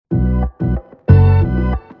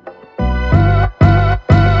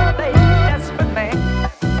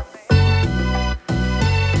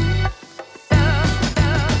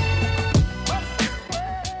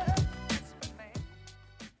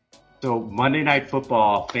Monday Night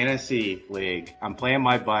Football Fantasy League. I'm playing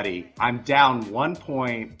my buddy. I'm down 1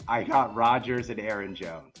 point. I got Rodgers and Aaron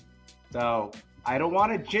Jones. So I don't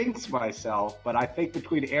want to jinx myself, but I think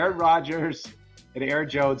between Aaron Rodgers and Aaron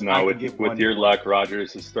Jones, I can get with your luck,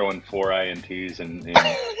 Rodgers is throwing 4 INTs and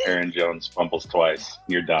Aaron Jones fumbles twice.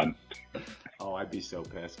 You're done. Oh, I'd be so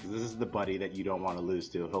pissed because this is the buddy that you don't want to lose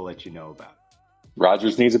to. He'll let you know about it.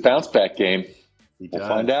 Rodgers needs a bounce back game. We'll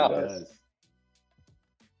find out.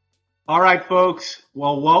 All right, folks.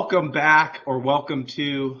 Well, welcome back or welcome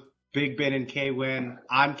to Big Ben and K-Win.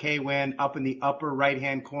 I'm K-Win. Up in the upper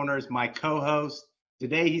right-hand corner is my co-host.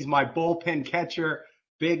 Today, he's my bullpen catcher,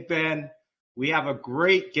 Big Ben. We have a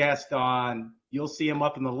great guest on. You'll see him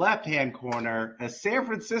up in the left-hand corner, a San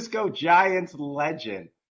Francisco Giants legend,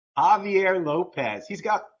 Javier Lopez. He's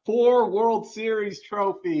got 4 World Series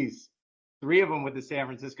trophies, 3 of them with the San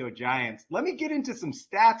Francisco Giants. Let me get into some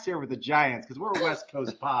stats here with the Giants because we're a West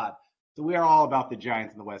Coast pod. So we are all about the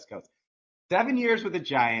Giants on the West Coast. 7 years with the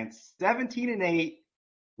Giants, 17-8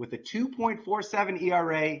 with a 2.47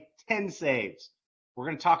 ERA, 10 saves. We're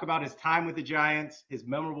going to talk about his time with the Giants, his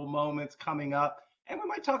memorable moments coming up, and we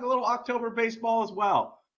might talk a little October baseball as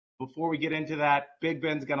well. Before we get into that, Big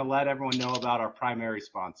Ben's going to let everyone know about our primary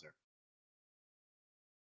sponsor.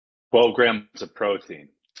 12 grams of protein,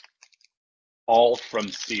 all from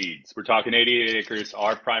seeds. We're talking 88 Acres,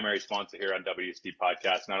 our primary sponsor here on WSD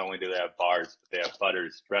Podcast. Not only do they have bars, but they have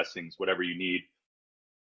butters, dressings, whatever you need.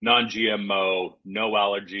 Non-GMO, no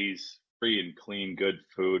allergies, free and clean, good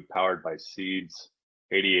food powered by seeds.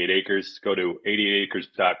 88 Acres. Go to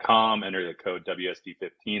 88acres.com, enter the code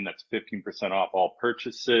WSD15. That's 15% off all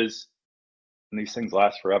purchases. And these things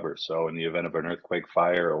last forever. So in the event of an earthquake,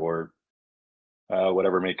 fire, or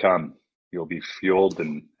whatever may come, you'll be fueled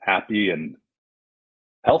and happy and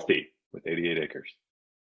healthy with 88 Acres.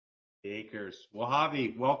 Acres. Well,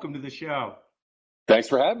 Javi, welcome to the show. Thanks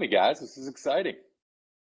for having me, guys. This is exciting.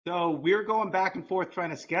 So we're going back and forth trying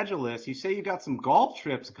to schedule this. You say you got some golf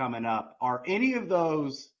trips coming up. Are any of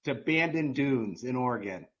those to Bandon Dunes in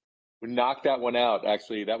Oregon? We knocked that one out.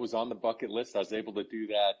 Actually, that was on the bucket list. I was able to do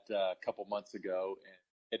that a couple months ago and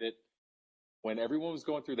hit it when everyone was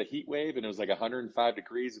going through the heat wave and it was like 105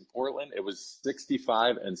 degrees in Portland. It was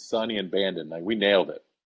 65 and sunny in Bandon. Like, we nailed it.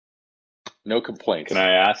 No complaints. Can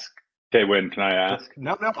I ask? Okay, Win, can I ask?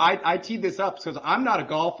 No, I teed this up because I'm not a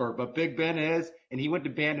golfer, but Big Ben is, and he went to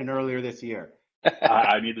Bandon earlier this year.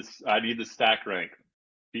 I need the stack rank.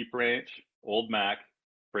 Deep Ranch, Old Mac,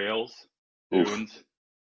 Trails, Dunes,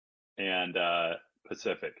 and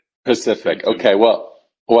Pacific. Pacific. Okay,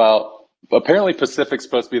 well, apparently Pacific's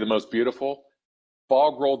supposed to be the most beautiful.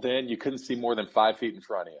 Fog rolled in. You couldn't see more than 5 feet in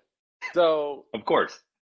front of you. So, of course,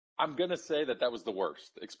 I'm going to say that was the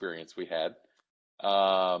worst experience we had.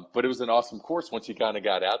 But it was an awesome course once you kind of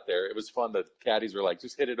got out there. It was fun. The caddies were like,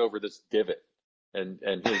 just hit it over this divot. And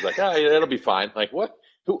he was like, oh, yeah, it'll be fine. Like, what?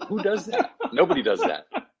 Who does that? Nobody does that.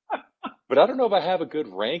 But I don't know if I have a good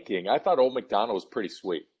ranking. I thought Old McDonald was pretty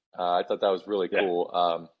sweet. I thought that was really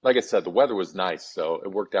cool. Like I said, the weather was nice, so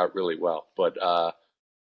it worked out really well. But,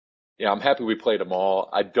 yeah, I'm happy we played them all.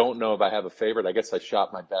 I don't know if I have a favorite. I guess I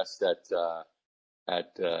shot my best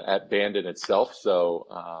at Bandon itself. So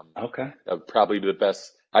okay, that would probably be the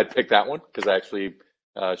best. I'd pick that one because I actually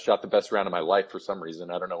shot the best round of my life for some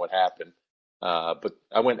reason. I don't know what happened. But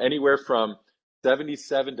I went anywhere from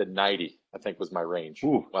 77 to 90, I think was my range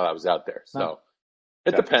while I was out there. So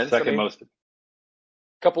it depends. Second most.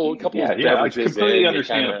 Couple it's completely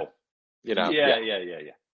understandable. Yeah.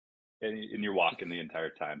 And you're walking the entire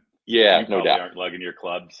time. Yeah, you no doubt. Aren't lugging your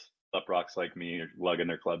clubs. Up rocks like me are lugging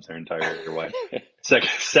their clubs their entire way.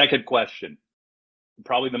 Second question,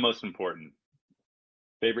 probably the most important.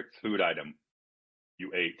 Favorite food item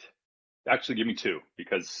you ate? Actually, give me 2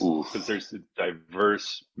 because there's a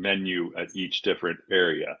diverse menu at each different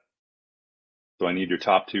area. So I need your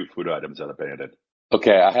top 2 food items at a Bandon.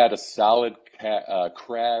 Okay, I had a solid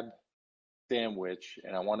crab sandwich,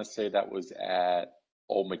 and I want to say that was at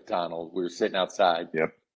Old McDonald. We were sitting outside,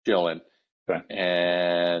 chilling. Okay.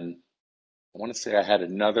 And I want to say I had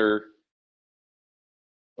another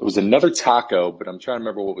taco, but I'm trying to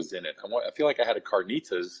remember what was in it. I feel like I had a carnitas,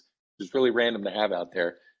 which is really random to have out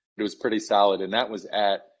there. But it was pretty solid, and that was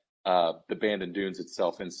at the Bandon Dunes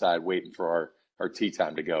itself inside, waiting for our tea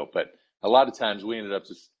time to go. But a lot of times we ended up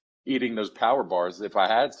just eating those power bars. If I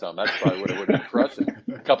had some, that's probably what it would have been crushing.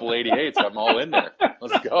 A couple 88s, I'm all in there.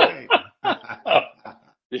 Let's go.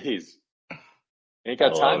 Jeez. Ain't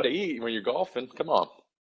got time to eat when you're golfing. Come on.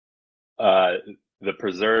 The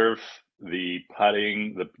preserve, the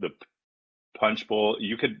putting, the punch bowl.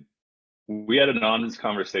 We had an honest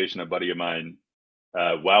conversation, a buddy of mine,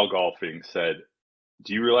 while golfing said,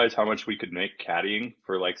 "Do you realize how much we could make caddying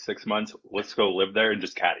for like 6 months? Let's go live there and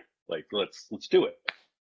just caddy. Like, let's do it."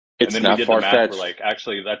 And It's then we not did the math. We're far-fetched. like,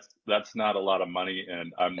 actually, that's not a lot of money,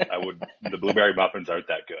 and the blueberry muffins aren't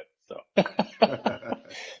that good. So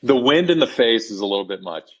The wind in the face is a little bit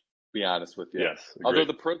much, to be honest with you. yes, Although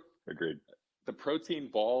agreed. Agreed. the protein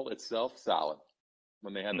ball itself, solid.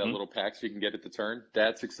 When they had that Mhm. little packs you can get at the turn,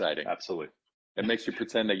 that's exciting. Absolutely. It makes you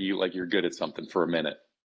pretend that you're good at something for a minute.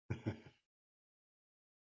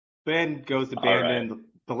 Ben goes to All right. Bandon.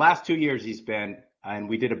 The last 2 years he's been, and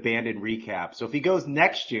we did a Bandon recap. So if he goes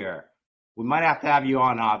next year, we might have to have you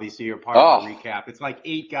on, obviously. You're part of the recap. It's like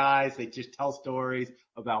 8 guys. They just tell stories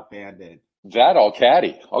about Bandon. That I'll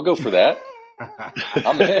caddy. I'll go for that.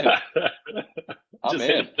 I'm in. Just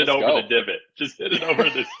hit it over the divot. Just hit it over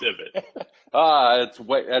this divot.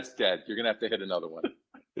 That's dead. You're gonna have to hit another one.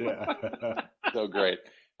 Yeah. So great.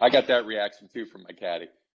 I got that reaction too from my caddy.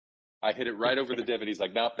 I hit it right over the divot. He's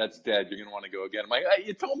like, "Nope, that's dead. You're gonna want to go again." I'm like, "Hey,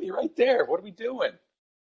 you told me right there. What are we doing?"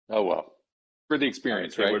 Oh well, for the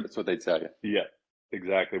experience, All right, so right? That's what they tell you. Yeah,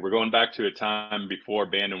 exactly. We're going back to a time before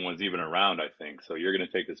Bandon was even around, I think. So you're going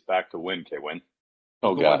to take us back to when, K-Win?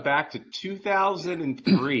 Oh Going God. back to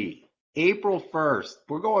 2003, April 1st.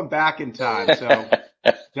 We're going back in time. So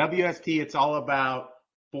WST, it's all about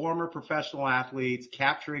former professional athletes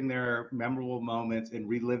capturing their memorable moments and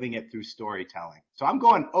reliving it through storytelling. So I'm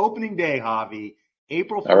going opening day, Javi,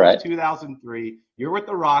 April 1st, All right. 2003. You're with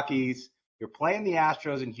the Rockies. You're playing the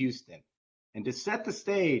Astros in Houston. And to set the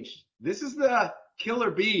stage, this is the Killer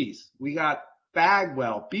Bees. We got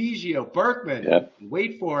Bagwell, Biggio, Berkman. Yep.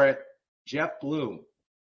 Wait for it, Jeff Bloom.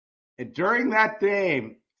 And during that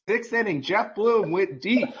game, 6th inning, Jeff Bloom went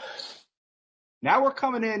deep. Now we're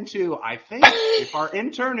coming into, I think, if our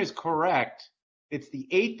intern is correct, it's the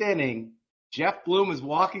 8th inning. Jeff Bloom is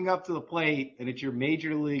walking up to the plate, and it's your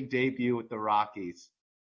major league debut with the Rockies.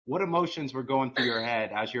 What emotions were going through your head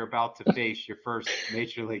as you're about to face your first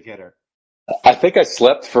major league hitter? I think I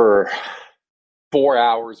slept for 4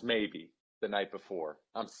 hours maybe the night before.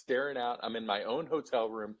 I'm staring out. I'm in my own hotel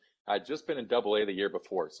room. I'd just been in AA the year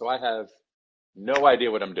before, so I have no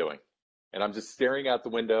idea what I'm doing. And I'm just staring out the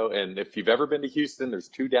window. And if you've ever been to Houston, there's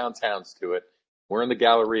 2 downtowns to it. We're in the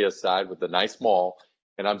Galleria side with the nice mall,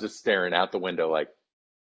 and I'm just staring out the window like,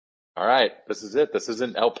 all right, this is it. This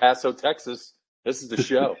isn't El Paso, Texas. This is the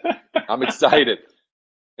show. I'm excited.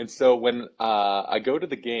 And so when I go to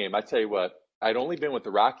the game, I tell you what, I'd only been with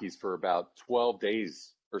the Rockies for about 12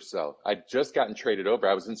 days or so. I'd just gotten traded over.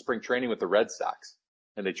 I was in spring training with the Red Sox,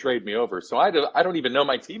 and they traded me over. So I don't even know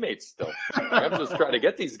my teammates still. I'm just trying to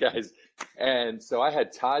get these guys. And so I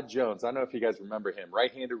had Todd Jones. I don't know if you guys remember him.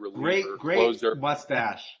 Right-handed reliever, Great closer.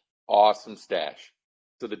 mustache. Awesome stash.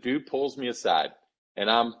 So the dude pulls me aside, and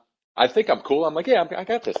I think I'm cool. I'm like, yeah, I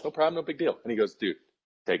got this. No problem, no big deal. And he goes, dude,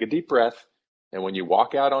 take a deep breath. And when you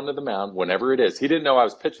walk out onto the mound, whenever it is, he didn't know I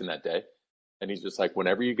was pitching that day. And he's just like,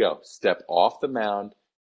 whenever you go, step off the mound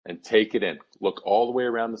and take it in. Look all the way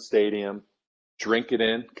around the stadium, drink it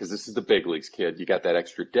in, because this is the big leagues, kid. You got that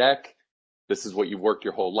extra deck. This is what you've worked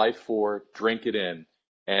your whole life for. Drink it in.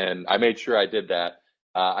 And I made sure I did that.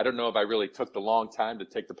 I don't know if I really took the long time to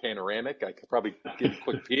take the panoramic. I could probably give a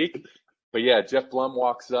quick peek. But yeah, Jeff Blum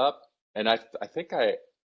walks up, and I think I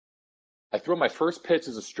throw my first pitch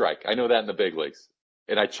as a strike. I know that in the big leagues.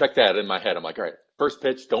 And I check that in my head. I'm like, all right, first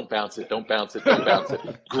pitch, don't bounce it, don't bounce it, don't bounce it.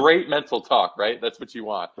 Great mental talk, right? That's what you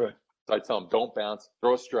want. Right. So I tell him, don't bounce,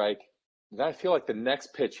 throw a strike. And then I feel like the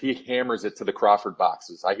next pitch, he hammers it to the Crawford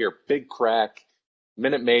boxes. I hear big crack,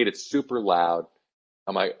 Minute Maid, it's super loud.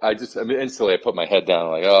 I'm like, instantly I put my head down.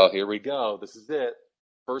 I'm like, oh, here we go. This is it.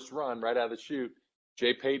 First run right out of the chute.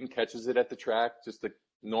 Jay Payton catches it at the track, just a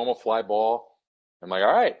normal fly ball. I'm like,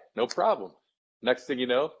 all right, no problem. Next thing you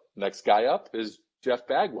know, next guy up is Jeff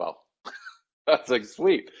Bagwell. I was like,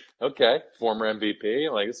 sweet. Okay. Former MVP.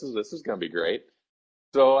 I'm like, this is going to be great.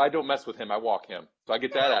 So I don't mess with him. I walk him. So I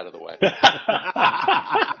get that out of the way. So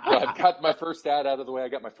I've got my first ad out of the way. I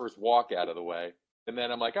got my first walk out of the way. And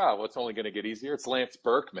then I'm like, well, it's only going to get easier. It's Lance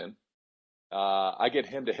Berkman. I get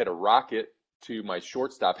him to hit a rocket to my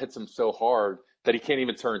shortstop, hits him so hard that he can't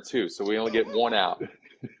even turn 2. So we only get 1 out.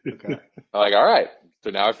 Okay. I'm like, all right.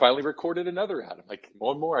 So now I finally recorded another ad. I'm like,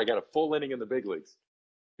 1 more. I got a full inning in the big leagues.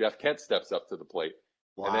 Jeff Kent steps up to the plate.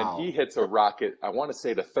 Wow. And then he hits a rocket, I want to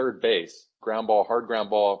say to third base. Ground ball, hard ground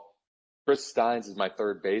ball. Chris Steins is my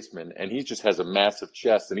third baseman, and he just has a massive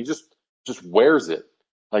chest, and he just wears it,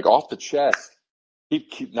 like off the chest. He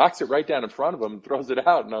knocks it right down in front of him and throws it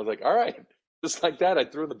out. And I was like, all right. Just like that, I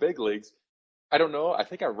threw in the big leagues. I don't know. I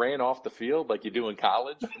think I ran off the field like you do in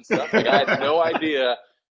college and stuff. Like I had no idea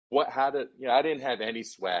I didn't have any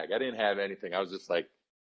swag. I didn't have anything. I was just like,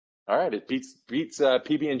 all right, it beats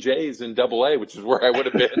PB&J's in Double A, which is where I would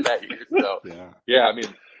have been that year. So Yeah. yeah, I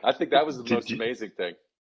mean, I think that was the Did most you amazing thing.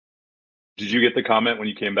 did you get the comment when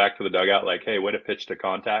you came back to the dugout like, "Hey, what a pitch to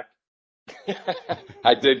contact"?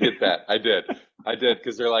 I did get that. I did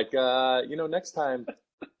because they're like, next time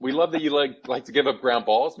we love that you like to give up ground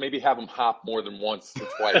balls. Maybe have them hop more than once or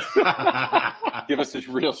twice. Give us a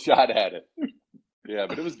real shot at it. Yeah,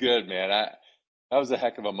 but it was good, man. That was a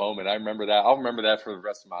heck of a moment. I remember that. I'll remember that for the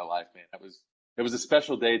rest of my life, man. It was a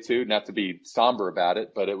special day too. Not to be somber about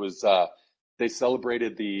it, but it was. They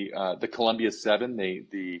celebrated the Columbia 7.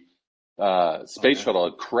 The space Okay. shuttle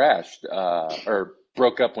had crashed or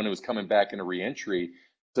broke up when it was coming back into reentry.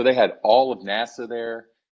 So they had all of NASA there.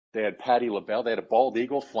 They had Patti LaBelle. They had a bald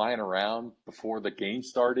eagle flying around before the game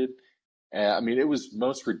started. And I mean, it was the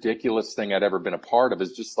most ridiculous thing I'd ever been a part of.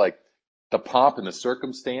 It's just like the pomp and the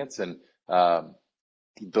circumstance. And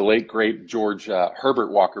the late great George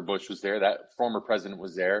Herbert Walker Bush was there. That former president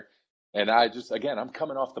was there. And again, I'm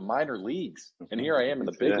coming off the minor leagues, and here I am in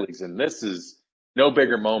the big leagues, and this is no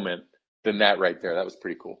bigger moment than that right there. That was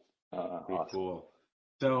pretty cool. Pretty Awesome. cool.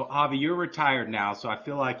 So, Javi, you're retired now, so I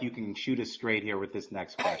feel like you can shoot us straight here with this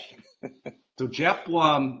next question. So, Jeff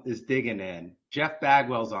Blum is digging in. Jeff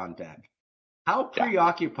Bagwell's on deck. How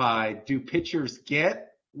preoccupied do pitchers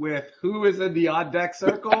get with who is in the on-deck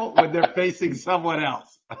circle when they're facing someone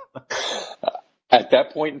else? At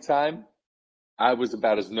that point in time, I was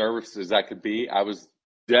about as nervous as I could be. I was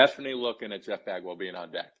definitely looking at Jeff Bagwell being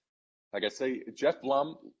on deck. Like I say, Jeff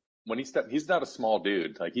Blum, when he's not a small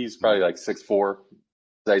dude. Like he's probably like 6'4",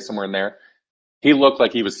 say somewhere in there. He looked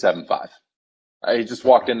like he was 7'5". He just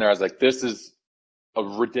walked in there. I was like, this is a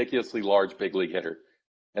ridiculously large big league hitter.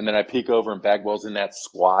 And then I peek over and Bagwell's in that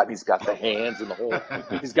squat. He's got the hands and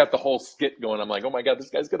he's got the whole skit going. I'm like, oh my God, this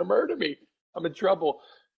guy's going to murder me. I'm in trouble.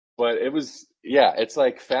 But it's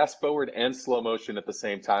like fast forward and slow motion at the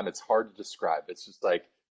same time. It's hard to describe. It's just like,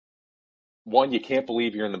 one, you can't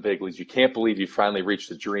believe you're in the big leagues. You can't believe you finally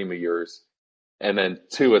reached a dream of yours. And then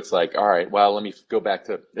two, it's like, all right, well, let me go back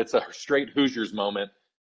to, it's a straight Hoosiers moment.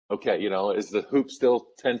 Okay, is the hoop still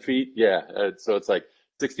 10 feet? Yeah. So it's like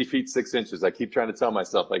 60 feet, 6 inches. I keep trying to tell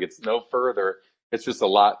myself, like, it's no further. It's just a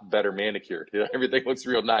lot better manicured. Everything looks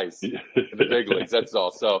real nice in the big leagues. That's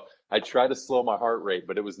all. So I try to slow my heart rate,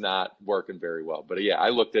 but it was not working very well. But yeah, I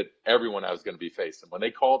looked at everyone I was going to be facing. When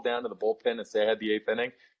they called down to the bullpen and say I had the 8th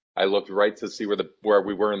inning, I looked right to see where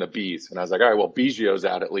we were in the B's. And I was like, all right, well, Biggio's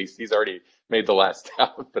out at least. He's already made the last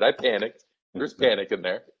out. But I panicked. There's panic in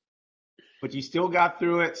there. But you still got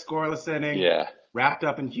through it, scoreless inning. Yeah. Wrapped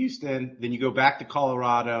up in Houston. Then you go back to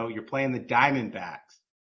Colorado. You're playing the Diamondbacks.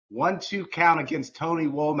 1-2 count against Tony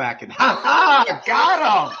Womack, and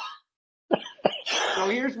got him. So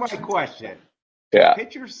here's my question. Yeah.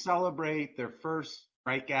 Pitchers celebrate their first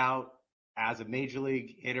strikeout as a major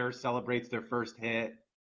league hitter celebrates their first hit.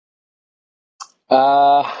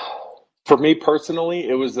 For me personally,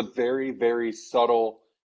 it was a very, very subtle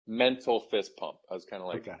mental fist pump. I was kind of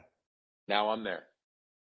like, now I'm there.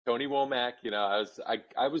 Tony Womack,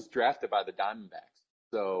 I was drafted by the Diamondbacks.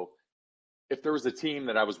 So if there was a team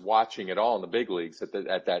that I was watching at all in the big leagues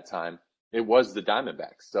at that time, it was the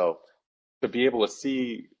Diamondbacks. So to be able to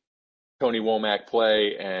see Tony Womack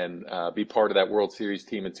play and be part of that World Series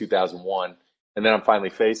team in 2001, and then I'm finally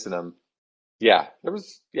facing him. Yeah,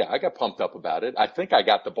 I got pumped up about it. I think I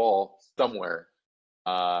got the ball somewhere.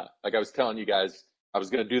 Like I was telling you guys, I was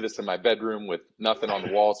going to do this in my bedroom with nothing on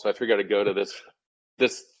the wall, so I figured I'd go to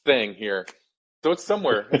this thing here. So it's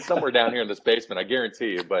somewhere down here in this basement, I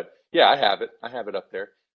guarantee you. But yeah, I have it up there.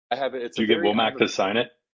 I have it. Did you get Womack to sign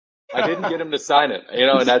it? I didn't get him to sign it,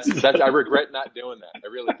 and that's I regret not doing that. I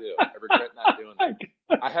really do. I regret not doing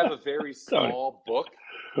that. I have a very small book.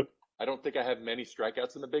 I don't think I have many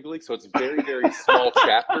strikeouts in the big league, so it's very, very small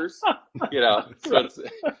chapters. So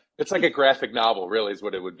it's like a graphic novel, really, is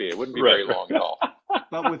what it would be. It wouldn't be very long at all.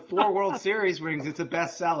 But with 4 World Series rings, it's a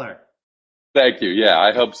bestseller. Thank you. Yeah,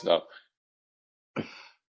 I hope so.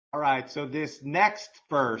 All right, so this next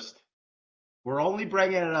first, we're only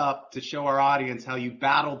bringing it up to show our audience how you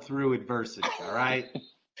battled through adversity, all right?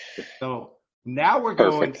 So now we're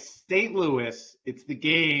going St. Louis. It's the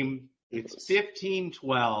game. It's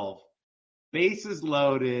 15-12. Bases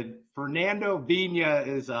loaded. Fernando Vina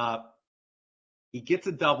is up. He gets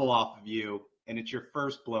a double off of you, and it's your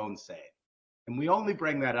first blown save. And we only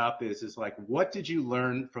bring that up is like, what did you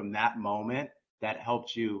learn from that moment that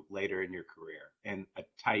helped you later in your career in a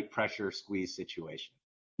tight pressure squeeze situation?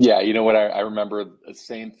 Yeah, you know what? I remember the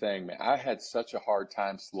same thing, man. I had such a hard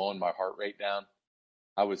time slowing my heart rate down.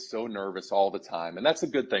 I was so nervous all the time, and that's a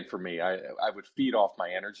good thing for me. I would feed off my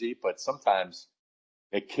energy, but sometimes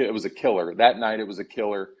it was a killer. That night it was a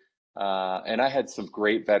killer. And I had some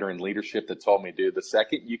great veteran leadership that told me, dude, the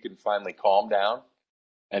second you can finally calm down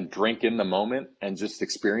and drink in the moment and just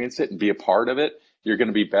experience it and be a part of it, you're going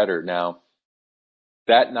to be better. Now,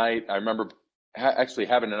 that night, I remember actually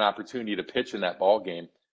having an opportunity to pitch in that ball game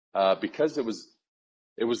because it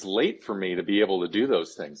was late for me to be able to do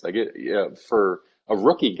those things. Like for a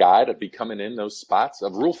rookie guy to be coming in those spots, a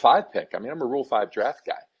Rule 5 pick. I mean, I'm a Rule 5 draft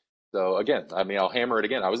guy. So again, I mean, I'll hammer it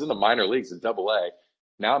again. I was in the minor leagues in Double-A.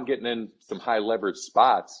 Now I'm getting in some high leverage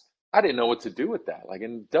spots. I didn't know what to do with that. Like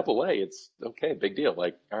in Double-A, it's okay, big deal.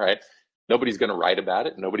 Like, all right, nobody's going to write about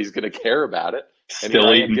it. Nobody's going to care about it. And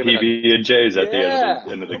Still eating PB&Js at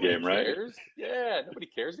the end of the game, right? Cares. Yeah, nobody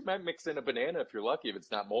cares. You might mix in a banana if you're lucky, if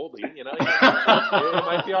it's not moldy. You know, it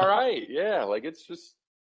might be all right. Yeah, like it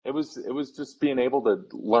was just being able to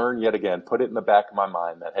learn yet again, put it in the back of my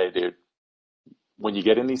mind that, hey, dude, when you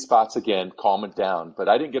get in these spots again, calm it down. But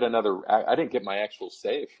I didn't get my actual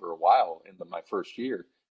save for a while in my first year.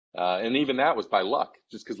 And even that was by luck,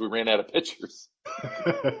 just because we ran out of pitchers.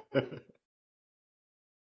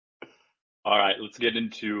 All right, let's get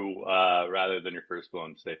into rather than your first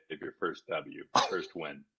blown save, your first W, first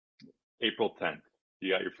win. April 10th,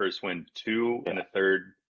 you got your first win, 2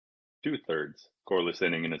 2/3 scoreless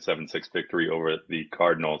inning in a 7-6 victory over the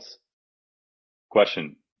Cardinals.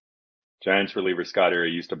 Question: Giants reliever Scott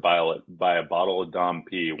Erie used to buy a bottle of Dom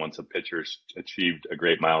P once a pitcher achieved a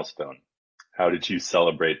great milestone. How did you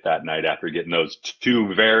celebrate that night after getting those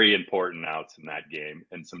 2 very important outs in that game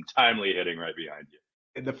and some timely hitting right behind you?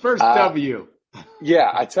 In the first W.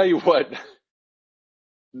 Yeah, I tell you what,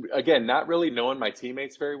 again, not really knowing my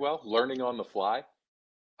teammates very well, learning on the fly,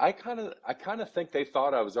 I kind of think they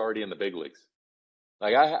thought I was already in the big leagues.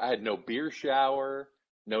 Like I had no beer shower,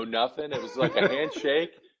 no nothing. It was like a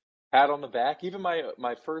handshake, pat on the back. Even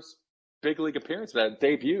my first big league appearance, that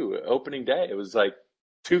debut, opening day, it was like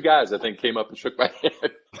 2 guys I think came up and shook my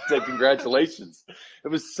hand, said congratulations. It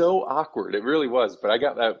was so awkward. It really was. But I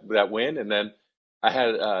got that win, and then I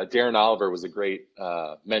had Darren Oliver was a great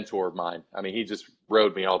mentor of mine. I mean, he just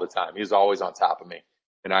rode me all the time. He was always on top of me,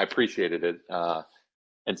 and I appreciated it.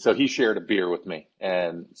 And so he shared a beer with me.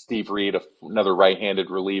 And Steve Reed, another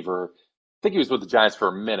right-handed reliever, I think he was with the Giants for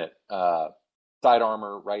a minute, side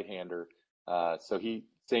armor, right-hander. So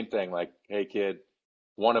same thing, like, hey, kid,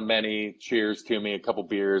 one of many, cheers to me, a couple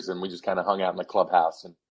beers, and we just kind of hung out in the clubhouse.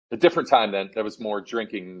 And a different time then, there was more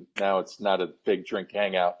drinking. Now it's not a big drink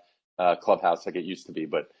hangout clubhouse like it used to be.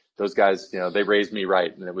 But those guys, they raised me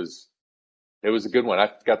right, and it was a good one.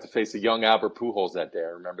 I got to face a young Albert Pujols that day.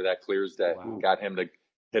 I remember that clear as day. Wow. Got him to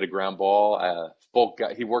hit a ground ball.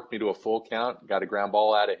 He worked me to a full count, got a ground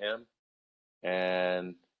ball out of him.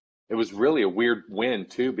 And it was really a weird win,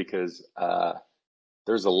 too, because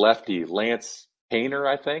there's a lefty, Lance Painter,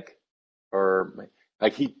 I think, or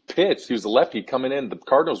like he pitched. He was a lefty coming in. The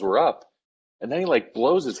Cardinals were up. And then he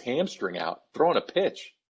blows his hamstring out, throwing a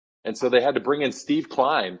pitch. And so they had to bring in Steve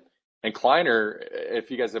Klein. And Kleiner,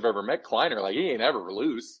 if you guys have ever met Kleiner, he ain't ever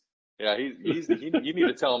loose. Yeah, you need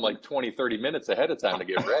to tell him 20, 30 minutes ahead of time to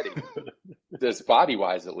get ready, just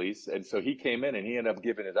body-wise at least. And so he came in and he ended up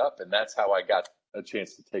giving it up. And that's how I got a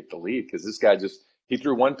chance to take the lead, because this guy he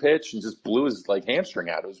threw one pitch and just blew his hamstring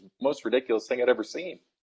out. It was the most ridiculous thing I'd ever seen.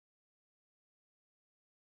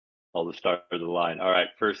 All the stars of the line. All right,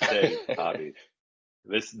 first day, Bobby.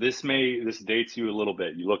 This dates you a little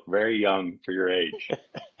bit. You look very young for your age,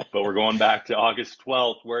 but we're going back to August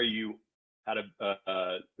 12th, where you had it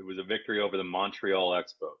was a victory over the Montreal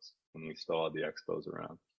Expos when we still had the Expos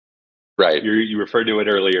around. Right. You referred to it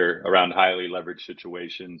earlier around highly leveraged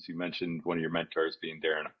situations. You mentioned one of your mentors being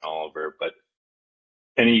Darren Oliver, but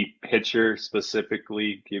any pitcher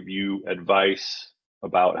specifically give you advice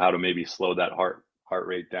about how to maybe slow that heart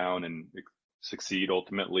rate down and succeed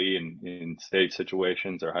ultimately in stage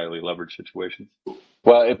situations or highly leveraged situations?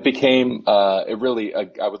 Well, it became I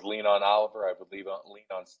would lean on Oliver. I would lean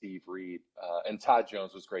on Steve Reed, and Todd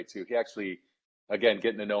Jones was great too. He actually, again,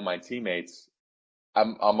 getting to know my teammates.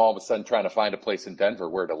 I'm all of a sudden trying to find a place in Denver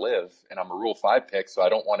where to live, and I'm a Rule 5 pick, so I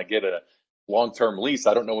don't want to get a long-term lease.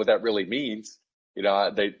 I don't know what that really means.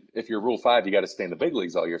 If you're Rule 5, you got to stay in the big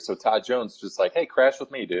leagues all year. So Todd Jones just hey, crash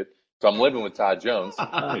with me, dude. So I'm living with Todd Jones,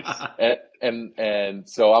 and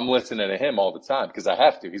so I'm listening to him all the time because I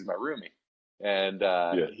have to. He's my roomie, and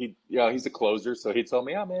he's a closer. So he told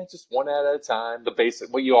me, "Oh man, just one out at a time." The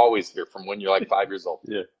basic, what you always hear from when you're 5 years old.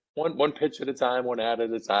 Yeah, one pitch at a time, one out at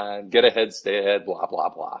a time. Get ahead, stay ahead. Blah blah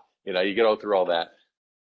blah. You get all through all that.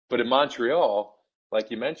 But in Montreal, like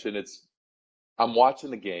you mentioned, I'm watching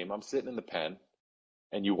the game. I'm sitting in the pen,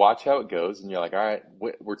 and you watch how it goes, and you're like, all right,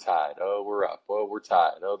 we're tied. Oh, we're up. Oh, we're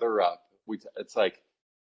tied. Oh, they're up. It's like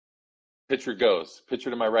pitcher goes, pitcher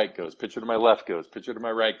to my right goes, pitcher to my left goes, pitcher to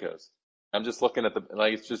my right goes. I'm just looking at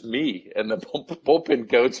like it's just me and the bullpen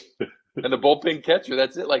coach and the bullpen catcher.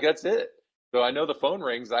 That's it. Like that's it. So I know the phone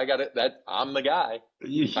rings. I got it. I'm the guy.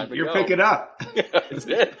 You're picking up. That's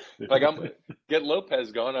it. Like I'm get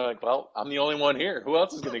Lopez going. I'm like, well, I'm the only one here. Who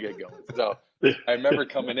else is going to get going? So I remember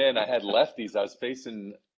coming in. I had lefties. I was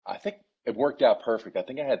facing. I think it worked out perfect. I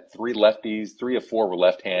think I had 3 lefties. 3 or 4 were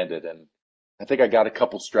left-handed, and I think I got a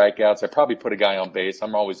couple strikeouts. I probably put a guy on base.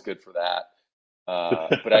 I'm always good for that.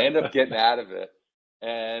 But I ended up getting out of it.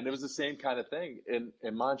 And it was the same kind of thing.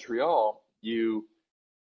 In Montreal, you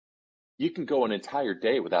can go an entire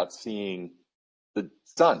day without seeing the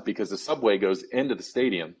sun because the subway goes into the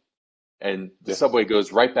stadium and the subway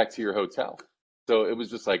goes right back to your hotel. So it was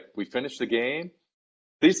just like we finished the game.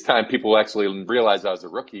 This time people actually realized I was a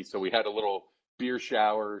rookie. So we had a little beer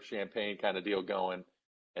shower, champagne kind of deal going.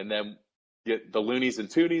 And then get the loonies and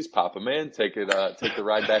toonies, pop them in, take the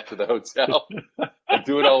ride back to the hotel, and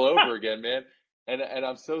do it all over again, man. And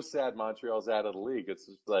I'm so sad Montreal's out of the league. It's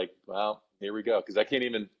just like, well, here we go. Because I can't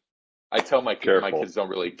even. I tell my kids don't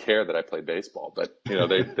really care that I play baseball, but you know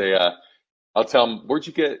they I'll tell them, where'd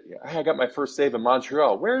you get? I got my first save in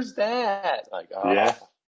Montreal. Where's that? Like, oh. Yeah.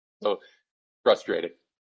 So frustrating.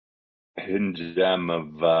 Hidden gem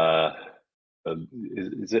of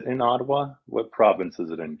is it in Ottawa? What province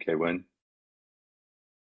is it in, Kwin?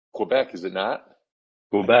 Quebec, is it not?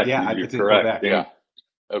 Quebec. Yeah, you're it's correct. In Quebec.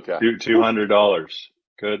 Yeah. Okay. $200.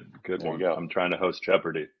 Good there one. You go. I'm trying to host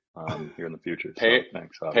Jeopardy here in the future. Pay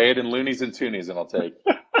it in loonies and toonies, and I'll take.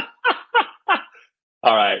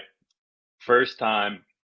 All right. First time,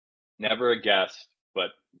 never a guest, but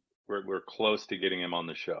we're close to getting him on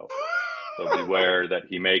the show. So beware that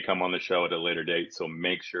he may come on the show at a later date. So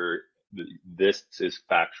make sure this is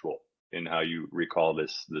factual in how you recall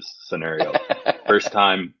this scenario. First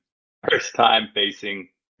time facing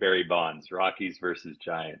Barry Bonds, Rockies versus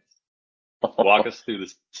Giants. Walk us through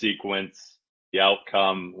the sequence, the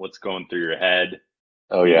outcome, what's going through your head.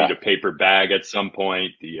 Oh, you yeah. need a paper bag at some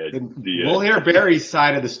point. We'll hear Barry's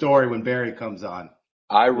side of the story when Barry comes on.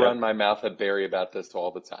 I run my mouth at Barry about this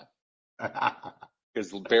all the time.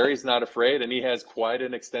 Because Barry's not afraid, and he has quite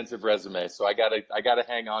an extensive resume. So I gotta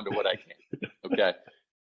hang on to what I can. Okay.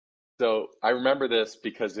 So I remember this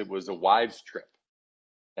because it was a wives trip,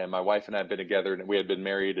 and my wife and I had been together, and we had been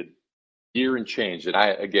married a year and change. And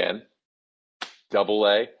again,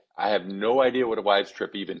 AA. I have no idea what a wives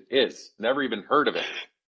trip even is. Never even heard of it.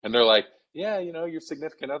 And they're like, yeah, your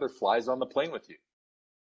significant other flies on the plane with you.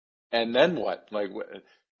 And then what? Like,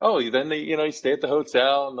 oh, then they, you stay at the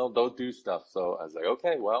hotel and they'll do stuff. So I was like,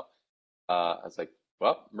 okay, well,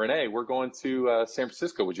 Renee, we're going to San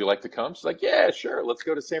Francisco. Would you like to come? She's like, yeah, sure. Let's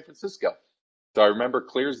go to San Francisco. So I remember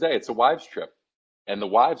clear as day. It's a wives trip. And the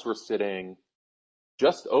wives were sitting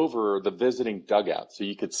just over the visiting dugout. So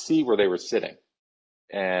you could see where they were sitting.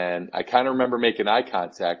 And I kind of remember making eye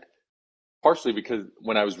contact, partially because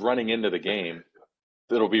when I was running into the game,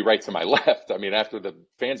 it'll be right to my left. I mean, after the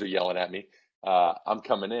fans are yelling at me, I'm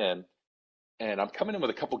coming in, and I'm coming in with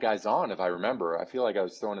a couple guys on, if I remember. I feel like I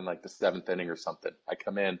was throwing in like the 7th inning or something. I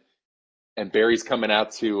come in, and Barry's coming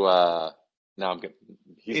out to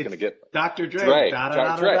he's going to get Dr. Dre. Dre.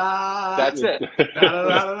 Dre. That's it.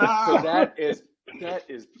 So that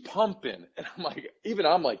is pumping. And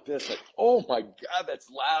I'm like this, like, oh my God, that's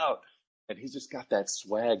loud. And he's just got that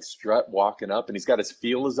swag strut walking up, and he's got his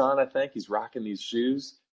feelers on, I think. He's rocking these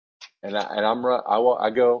shoes. And I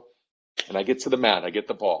go, and I get to the mound, I get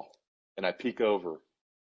the ball, and I peek over,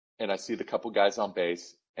 and I see the couple guys on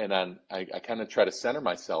base, and then I kind of try to center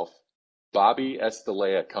myself. Bobby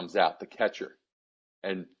Estalella comes out, the catcher.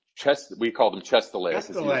 And we called him Chestalea.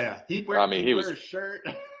 Estalella. He wears a shirt.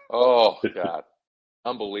 Oh, God.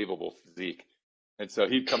 Unbelievable physique. And so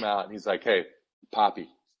he'd come out and he's like, hey, Poppy,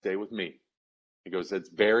 stay with me. He goes, it's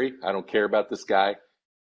Barry. I don't care about this guy.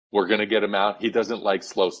 We're going to get him out. He doesn't like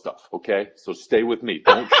slow stuff. Okay. So stay with me.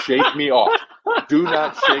 Don't shake me off. Do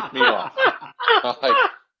not shake me off. I'm like,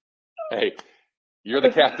 hey, you're the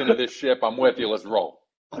captain of this ship. I'm with you. Let's roll.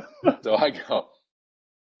 So I go,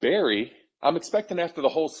 Barry, I'm expecting after the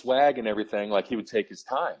whole swag and everything, like he would take his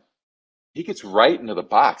time. He gets right into the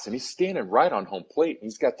box, and he's standing right on home plate. And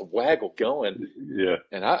he's got the waggle going. Yeah.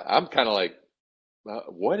 And I'm kind of like,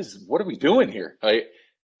 what are we doing here? Like,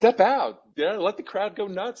 step out. Let the crowd go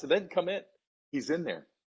nuts, and then come in. He's in there.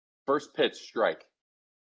 First pitch, strike.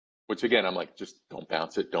 Which, again, I'm like, just don't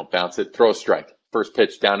bounce it. Don't bounce it. Throw a strike. First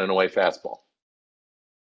pitch, down and away fastball.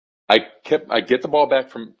 I get the ball back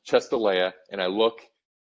from Chestalea and I look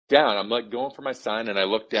down. I'm like going for my sign and I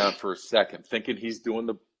look down for a second, thinking he's doing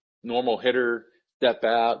the normal hitter, step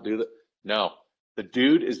out, no, the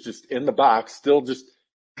dude is just in the box, still just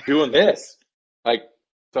doing this. Like,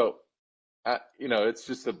 so, it's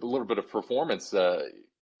just a little bit of performance.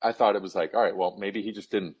 I thought it was like, all right, well, maybe he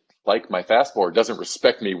just didn't like my fastball or doesn't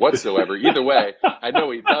respect me whatsoever. Either way, I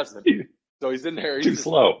know he doesn't. So he's in there. He's Too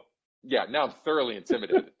slow. Yeah, now I'm thoroughly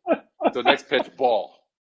intimidated. So next pitch, ball.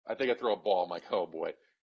 I think I throw a ball. I'm like, oh boy.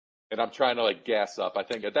 And I'm trying to like gas up. I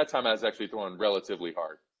think at that time I was actually throwing relatively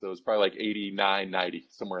hard. So it was probably like 89, 90,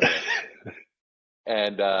 somewhere in there.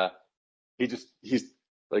 And he's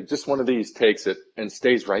like, just one of these takes it and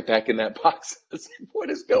stays right back in that box. It's like, what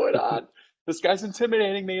is going on? This guy's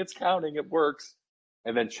intimidating me. It's counting. It works.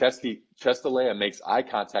 And then Chestalea makes eye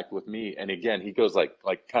contact with me. And again, he goes like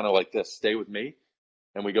kind of like this, stay with me.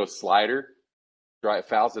 And we go slider,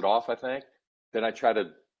 fouls it off, I think. Then I try to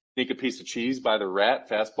sneak a piece of cheese by the rat,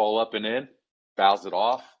 fastball up and in, fouls it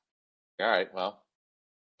off. All right, well,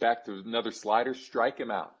 back to another slider, strike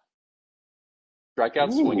him out. Strike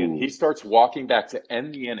out swinging. He starts walking back to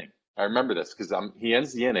end the inning. I remember this because he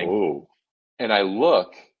ends the inning. Ooh. And I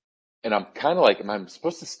look, and I'm kind of like, am I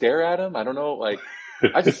supposed to stare at him? I don't know. Like,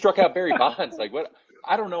 I just struck out Barry Bonds. Like, what?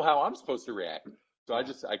 I don't know how I'm supposed to react. So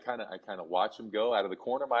I kind of watch him go out of the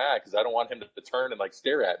corner of my eye because I don't want him to turn and like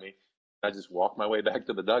stare at me. I just walk my way back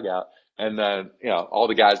to the dugout, and then all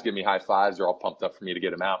the guys give me high fives. They're all pumped up for me to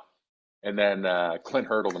get him out. And then Clint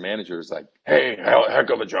Hurdle, the manager, is like, "Hey,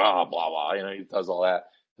 heck of a job, blah blah." He does all that,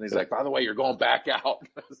 and he's like, "By the way, you're going back out."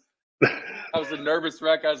 I was a nervous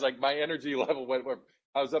wreck. I was like, my energy level went.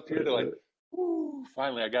 I was up here to like, whoo,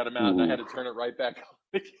 finally I got him out, and I had to turn it right back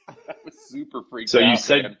on. I was super freaked out. So you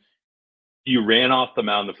said, man. You ran off the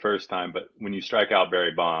mound the first time, but when you strike out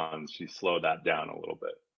Barry Bonds, you slow that down a little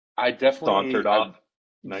bit. I definitely Sauntered off.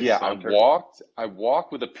 Nice saunter. I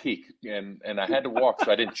walked with a peak, and I had to walk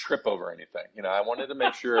so I didn't trip over anything. I wanted to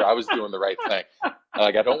make sure I was doing the right thing.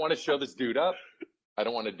 Like, I don't want to show this dude up. I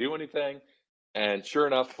don't want to do anything. And sure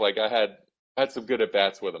enough, like I had some good at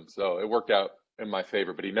bats with him, so it worked out in my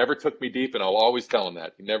favor. But he never took me deep, and I'll always tell him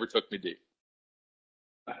that he never took me deep.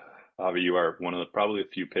 Avi, you are one of the probably a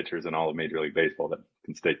few pitchers in all of Major League Baseball that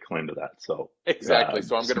can stake claim to that. So exactly.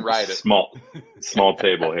 So I'm going to ride it. Small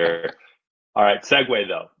table here. All right. Segue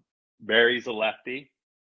though. Barry's a lefty,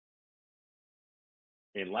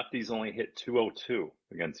 and lefties only hit 202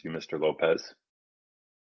 against you, Mr. Lopez.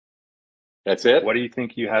 That's it. What do you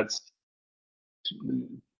think you had?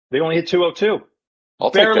 They only hit 202.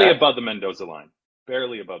 Barely above the Mendoza line.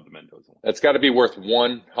 Barely above the Mendoza line. That's got to be worth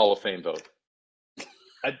one Hall of Fame vote.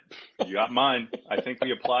 You got mine. I think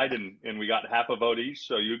we applied and we got half a vote each,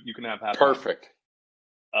 so you can have half. Perfect.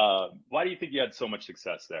 Why do you think you had so much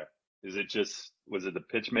success there? Was it the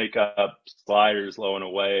pitch makeup, sliders low and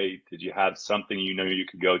away? Did you have something you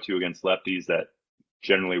could go to against lefties that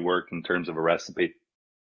generally work in terms of a recipe?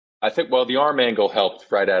 I think, well, the arm angle helped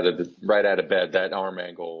right out of bed. That arm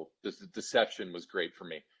angle, the deception was great for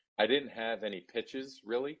me. I didn't have any pitches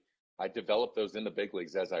really. I developed those in the big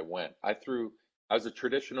leagues as I went. I was a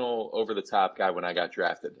traditional over-the-top guy when I got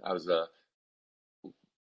drafted. I was a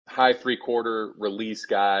high three-quarter release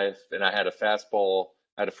guy, and I had a fastball,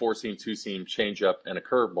 I had a four-seam, two-seam, changeup, and a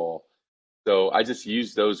curveball. So I just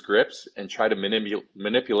used those grips and tried to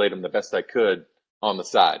manipulate them the best I could on the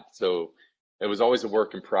side. So it was always a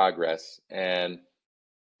work in progress. And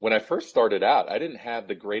when I first started out, I didn't have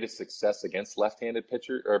the greatest success against left-handed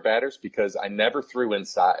pitcher or batters because I never threw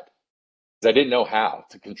inside. I didn't know how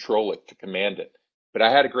to control it, to command it. But I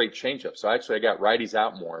had a great changeup. So actually, I got righties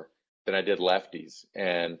out more than I did lefties.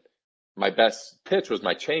 And my best pitch was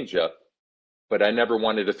my changeup. But I never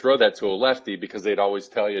wanted to throw that to a lefty because they'd always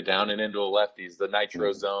tell you down and into a lefty's the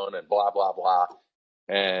nitro zone and blah, blah, blah.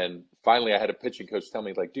 And finally, I had a pitching coach tell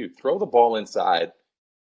me, like, dude, throw the ball inside.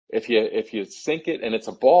 If you sink it and it's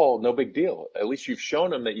a ball, no big deal. At least you've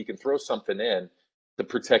shown them that you can throw something in to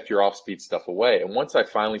protect your off-speed stuff away. And once I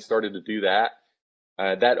finally started to do that,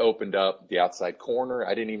 that opened up the outside corner.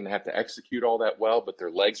 I didn't even have to execute all that well, but their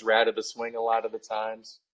legs were out of the swing a lot of the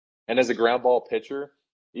times. And as a ground ball pitcher,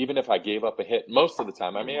 even if I gave up a hit, most of the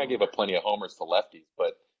time, I mean, I gave up plenty of homers to lefties,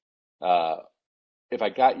 but if I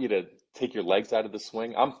got you to take your legs out of the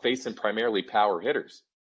swing, I'm facing primarily power hitters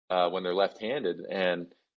when they're left-handed. And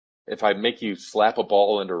if I make you slap a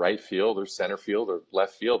ball into right field or center field or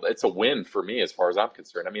left field, it's a win for me as far as I'm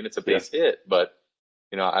concerned. I mean, it's a base hit, but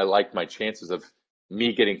I like my chances of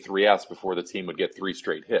me getting 3 outs before the team would get 3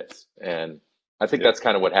 straight hits. And I think that's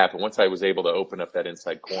kind of what happened. Once I was able to open up that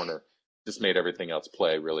inside corner, just made everything else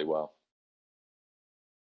play really well.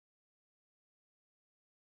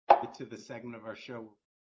 to the segment of our show.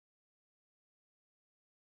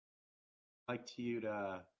 I'd like you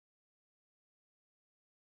to.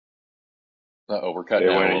 We're cutting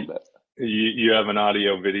out a little bit. You have an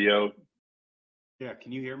audio video. Yeah,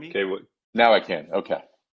 can you hear me? Okay, Now I can. Okay.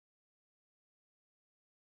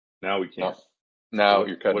 now we can't. Now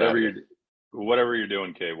you're cutting whatever out. whatever you're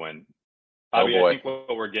doing, K-Win. Oh, Bobby, boy. I think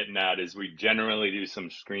what we're getting at is we generally do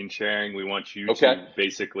some screen sharing. We want you Okay. to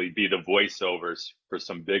basically be the voiceovers for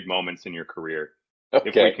some big moments in your career. If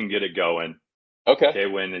we Okay. can get it going, Okay.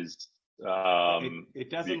 K-Win is It the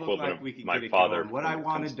doesn't look equivalent like we can of my get it father going. What when I it comes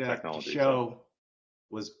wanted to to technology, show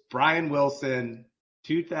was Brian Wilson,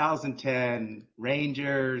 2010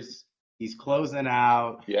 Rangers. He's closing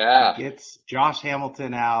out. Yeah. He gets Josh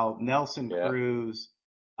Hamilton out, Nelson Yeah. Cruz,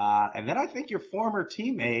 and then I think your former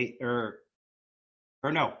teammate, or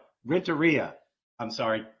no, Renteria, I'm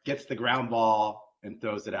sorry, gets the ground ball and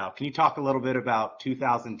throws it out. Can you talk a little bit about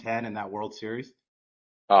 2010 and that World Series?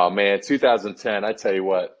 Oh man, 2010. I tell you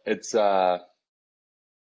what, it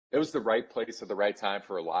was the right place at the right time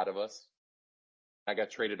for a lot of us. I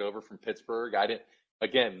got traded over from Pittsburgh. I didn't,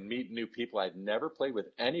 again, meet new people. I'd never played with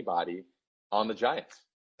anybody on the Giants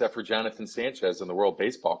except for Jonathan Sanchez in the World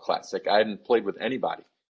Baseball Classic. I hadn't played with anybody.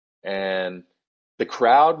 And the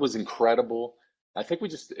crowd was incredible. I think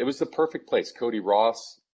it was the perfect place. Cody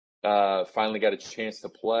Ross finally got a chance to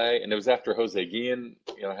play. And it was after Jose Guillen,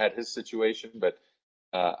 had his situation. But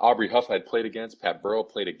Aubrey Huff I'd played against, Pat Burrell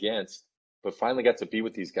played against, but finally got to be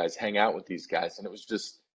with these guys, hang out with these guys. And it was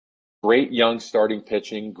just great young starting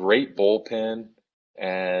pitching, great bullpen.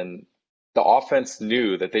 And the offense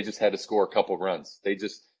knew that they just had to score a couple runs.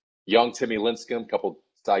 Young Timmy Lincecum, couple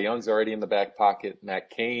Cy Young's already in the back pocket. Matt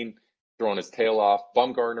Cain throwing his tail off.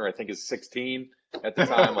 Bumgarner, I think, is 16 at the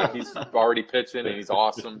time. Like, he's already pitching, and he's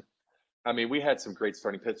awesome. I mean, we had some great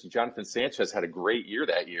starting pitching. Jonathan Sanchez had a great year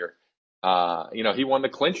that year. He won the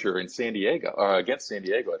clincher in San Diego, against San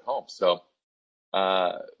Diego at home. So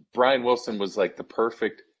Brian Wilson was like the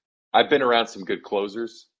perfect. I've been around some good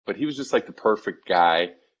closers, but he was just like the perfect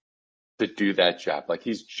guy to do that job. Like,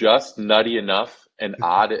 he's just nutty enough and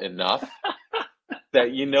odd enough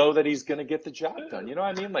that that he's going to get the job done. You know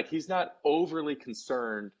what I mean? Like, he's not overly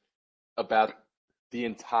concerned about the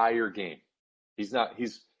entire game. He's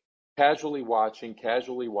casually watching,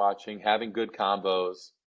 having good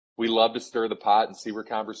combos. We love to stir the pot and see where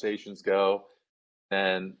conversations go.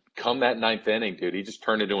 And come that ninth inning, dude, he just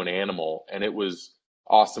turned into an animal, and it was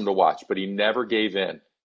awesome to watch. But he never gave in.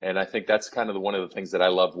 And I think that's kind of one of the things that I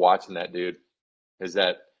loved watching that dude, is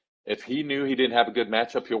that if he knew he didn't have a good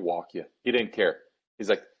matchup, he'll walk you. He didn't care. He's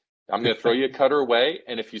like, I'm going to throw you a cutter away,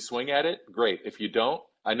 and if you swing at it, great. If you don't,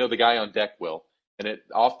 I know the guy on deck will. And it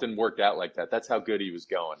often worked out like that. That's how good he was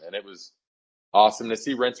going. And it was awesome to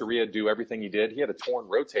see Renteria do everything he did. He had a torn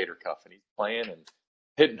rotator cuff, and he's playing and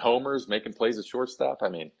hitting homers, making plays at shortstop. I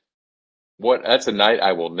mean, that's a night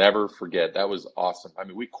I will never forget. That was awesome. I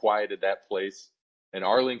mean, we quieted that place, and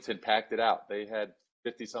Arlington packed it out. They had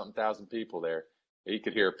 50-something thousand people there. You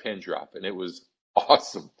could hear a pin drop, and it was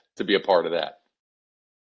awesome to be a part of that.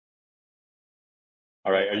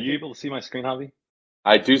 All right, are you able to see my screen, Javi?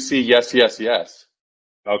 I do see yes, yes, yes.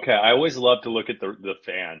 Okay, I always love to look at the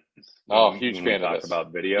fans. Huge when fan we of talk this.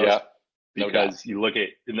 about videos. Yeah, no because doubt. you look at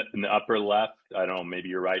in the upper left, I don't know, maybe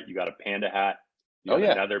you're right. You got a panda hat. You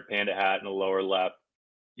got another panda hat in the lower left.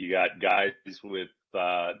 You got guys with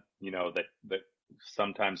that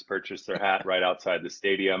sometimes purchase their hat right outside the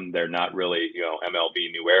stadium. They're not really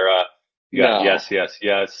MLB New Era. You got yes, yes,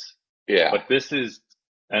 yes. Yeah. But this is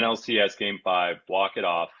NLCS Game 5. Walk it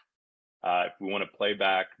off. If we want to play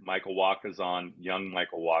back, Michael Wacha's on. Young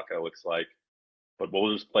Michael Wacha looks like. But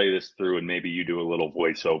we'll just play this through, and maybe you do a little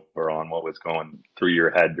voiceover on what was going through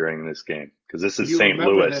your head during this game, because this is St.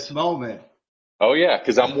 Louis. This moment. Oh yeah,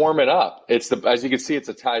 because I'm warming up. As you can see, it's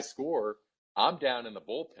a tie score. I'm down in the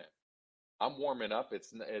bullpen. I'm warming up.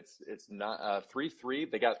 It's not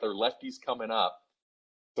 3-3. They got their lefties coming up,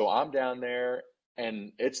 so I'm down there,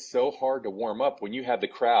 and it's so hard to warm up when you have the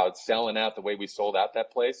crowd selling out the way we sold out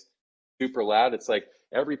that place, super loud. It's like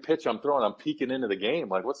every pitch I'm throwing, I'm peeking into the game.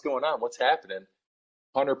 Like, what's going on? What's happening?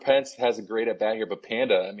 Hunter Pence has a great at bat here, but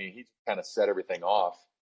Panda, I mean, he kind of set everything off.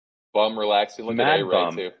 Bum relaxing. Look at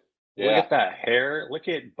A-Ray too. Yeah. Look at that hair. Look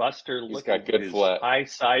at Buster. He's Look got at good his flat. high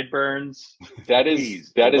sideburns. That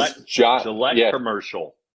is John. Gillette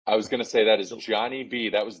commercial. I was going to say that is Johnny B.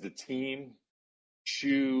 That was the team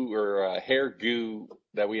shoe or hair goo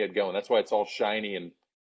that we had going. That's why it's all shiny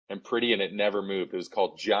and pretty, and it never moved. It was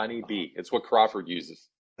called Johnny B. It's what Crawford uses.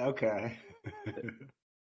 Okay.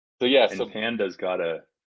 So yeah, Panda's got a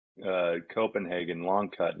Copenhagen long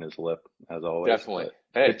cut in his lip, as always. Definitely.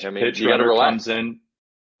 Hey, Pitch, I mean, pitch you got to runner relax. comes in.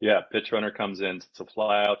 Yeah, pitch runner comes in. It's a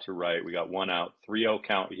fly out to right. We got one out. 3-0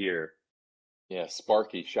 count here. Yeah,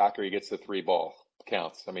 Sparky, shocker, he gets the 3-ball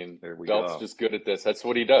counts. I mean, There we Belt's go. just good at this. That's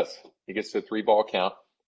what he does. He gets the 3-ball count.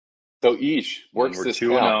 So Ish And works we're this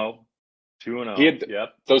 2-0. count. 2-0. He had Yep.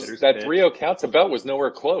 that 3-0 count to Belt was nowhere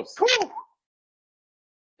close.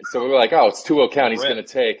 So we were like, oh, it's 2-0 count. He's Rip. going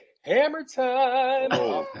to take hammer time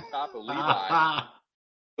Oh. off the top of Levi.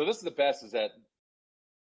 So this is the best is that,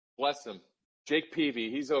 bless him, Jake Peavy,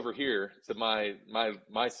 he's over here to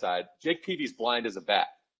my side. Jake Peavy's blind as a bat.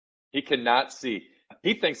 He cannot see.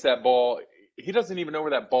 He thinks that ball, he doesn't even know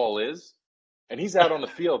where that ball is. And he's out on the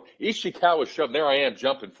field. Ishikawa shoved. There I am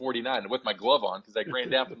jumping 49 with my glove on because I ran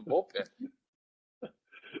down from the bullpen.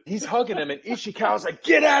 He's hugging him, and Ishikawa's like,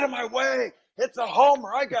 "Get out of my way! It's a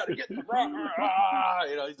homer. I got to get the run."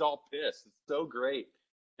 You know, he's all pissed. It's so great.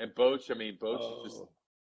 And Boch, I mean, Boch is just.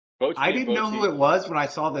 Boch I being didn't know Bochy. who it was when I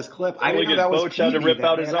saw this clip. I didn't Look know at that was Boch had to Peavy rip that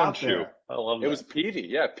out ran his own out shoe. there. I love that. It was Peavy,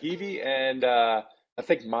 yeah, Peavy, and I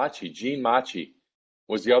think Machi, Gene Machi,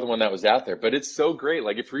 was the other one that was out there. But it's so great.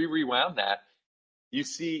 Like if we rewound that, you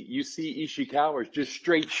see Ishikawa just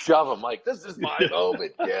straight shove him like, "This is my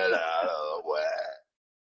moment. Get out of the way."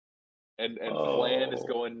 And Flan is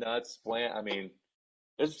going nuts. Flan, I mean,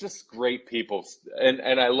 it's just great people, and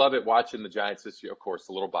I love it watching the Giants this year. Of course,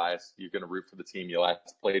 a little biased. You're going to root for the team you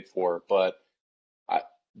last played for, but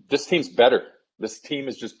this team's better. This team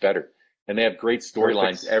is just better, and they have great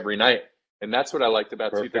storylines every night. And that's what I liked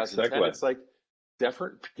about 2010. Segue. It's like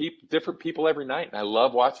different people every night, and I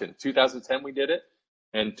love watching. 2010 we did it,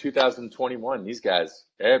 and 2021 these guys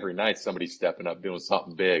every night somebody's stepping up doing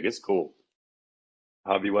something big. It's cool.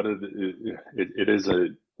 Javi, what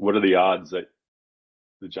are the odds that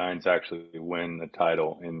the Giants actually win the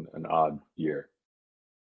title in an odd year?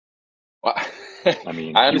 Well, I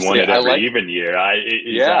mean, honestly, you won it I every like, even year.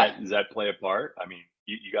 Does that play a part? I mean,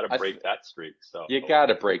 you got to break that streak. So you got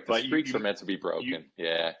to break the But streaks are meant to be broken.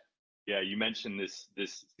 Yeah. You mentioned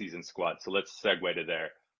this season squad, so let's segue to there.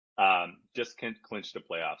 Just clinched a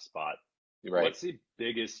playoff spot. Right. What's the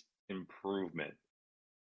biggest improvement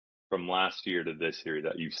from last year to this year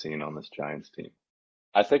that you've seen on this Giants team?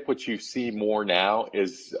 I think what you see more now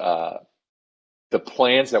is the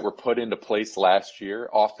plans that were put into place last year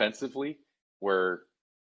offensively, where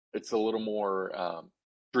it's a little more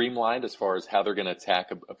streamlined as far as how they're going to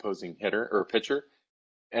attack an opposing hitter or pitcher,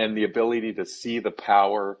 and the ability to see the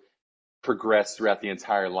power progress throughout the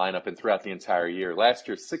entire lineup and throughout the entire year. Last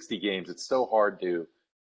year, 60 games, it's so hard to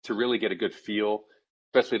really get a good feel.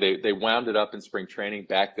 Especially they wound it up in spring training,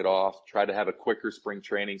 backed it off, tried to have a quicker spring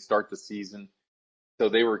training, start the season. So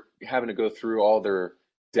they were having to go through all their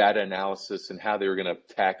data analysis and how they were going to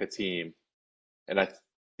attack a team. And I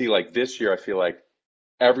see like this year, I feel like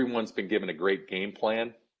everyone's been given a great game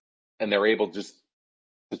plan and they're able just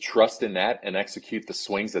to trust in that and execute the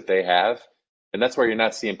swings that they have. And that's why you're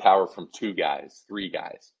not seeing power from 2 guys, 3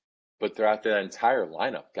 guys. But throughout the entire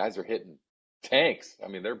lineup, guys are hitting tanks. I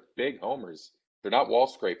mean, they're big homers. They're not wall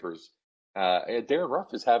scrapers. Darren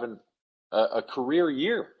Ruff is having a career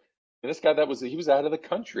year. And this guy he was out of the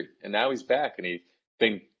country, and now he's back, and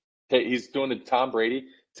he's doing the Tom Brady,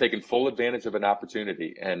 taking full advantage of an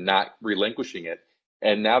opportunity and not relinquishing it.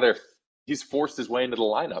 And now he's forced his way into the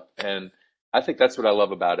lineup, and I think that's what I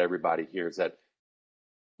love about everybody here is that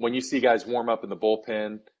when you see guys warm up in the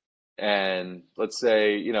bullpen, and let's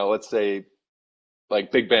say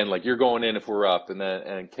like Big Ben, like you're going in if we're up,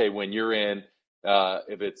 and K when you're in.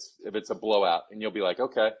 If it's a blowout, and you'll be like,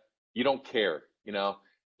 okay, you don't care, A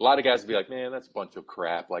lot of guys will be like, man, that's a bunch of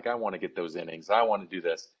crap. Like, I want to get those innings. I want to do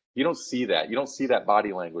this. You don't see that. You don't see that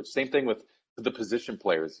body language. Same thing with the position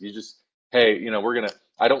players. You just, hey,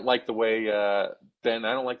 I don't like the way, Ben,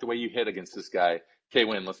 I don't like the way you hit against this guy. Okay,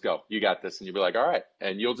 Win, let's go. You got this. And you'll be like, all right.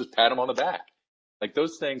 And you'll just pat him on the back. Like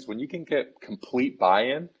those things, when you can get complete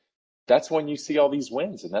buy-in, that's when you see all these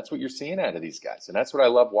wins. And that's what you're seeing out of these guys. And that's what I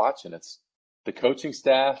love watching. It's the coaching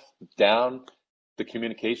staff down, the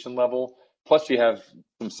communication level. Plus, you have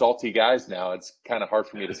some salty guys now. It's kind of hard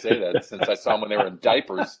for me to say that since I saw them when they were in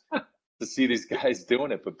diapers to see these guys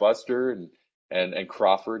doing it. But Buster and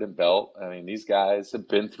Crawford and Belt, I mean, these guys have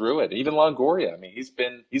been through it. Even Longoria, I mean, he's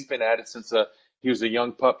been at it since he was a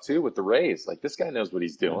young pup too with the Rays. Like this guy knows what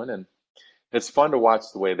he's doing, and it's fun to watch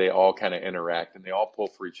the way they all kind of interact and they all pull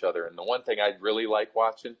for each other. And the one thing I really like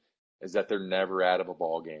watching is that they're never out of a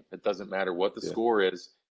ball game. It doesn't matter what the score is.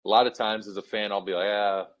 A lot of times as a fan, I'll be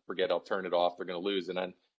like, forget, I'll turn it off. They're going to lose. And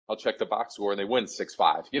then I'll check the box score and they win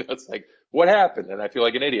 6-5. It's like, what happened? And I feel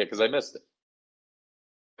like an idiot because I missed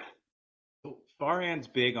it. Farhan's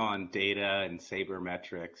big on data and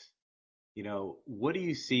sabermetrics. What do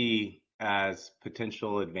you see as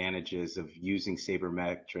potential advantages of using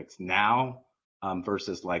sabermetrics now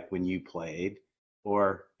versus like when you played?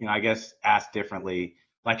 Or, I guess asked differently,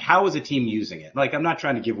 like how is a team using it? Like I'm not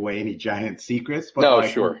trying to give away any giant secrets, but No,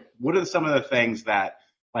 like sure. what are some of the things that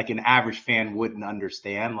like an average fan wouldn't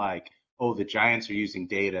understand? Like, oh, the Giants are using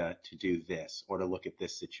data to do this or to look at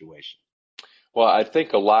this situation. Well, I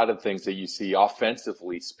think a lot of things that you see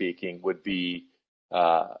offensively speaking would be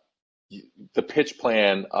uh, the pitch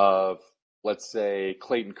plan of, let's say,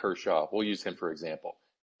 Clayton Kershaw. We'll use him for example.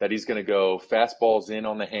 That he's going to go fastballs in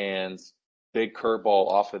on the hands, big curveball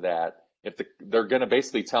off of that. They're going to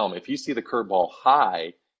basically tell him if you see the curveball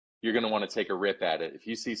high, you're going to want to take a rip at it. If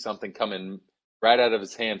you see something coming right out of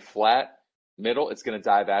his hand flat, middle, it's going to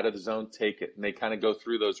dive out of the zone, take it. And they kind of go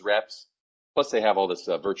through those reps. Plus, they have all this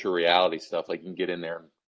virtual reality stuff. Like you can get in there and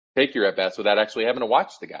take your at bats without actually having to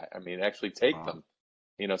watch the guy. I mean, actually take them.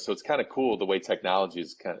 So it's kind of cool the way technology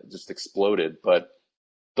has kind of just exploded. But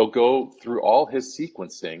they'll go through all his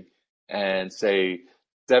sequencing and say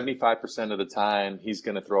 75% of the time he's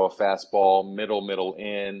going to throw a fastball middle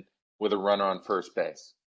in with a runner on first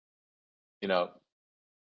base.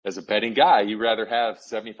 As a betting guy, you'd rather have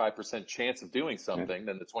 75% chance of doing something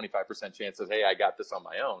than the 25% chance of, hey, I got this on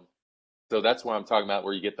my own. So that's what I'm talking about,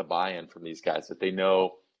 where you get the buy-in from these guys, that they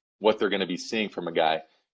know what they're going to be seeing from a guy.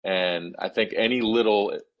 And I think any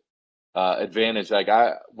little advantage,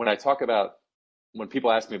 when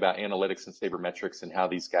people ask me about analytics and sabermetrics and how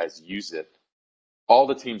these guys use it, all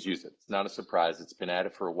the teams use it. It's not a surprise. It's been at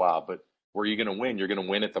it for a while. But where you're going to win, you're going to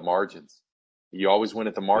win at the margins. You always win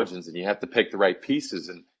at the margins, and you have to pick the right pieces.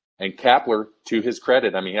 And Kapler, to his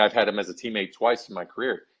credit, I mean, I've had him as a teammate twice in my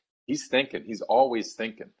career. He's thinking. He's always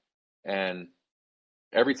thinking. And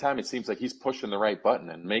every time it seems like he's pushing the right button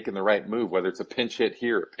and making the right move, whether it's a pinch hit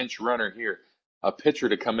here, a pinch runner here, a pitcher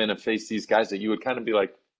to come in and face these guys that you would kind of be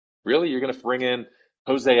like, really? You're going to bring in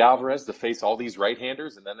Jose Alvarez to face all these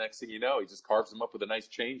right-handers? And then next thing you know, he just carves them up with a nice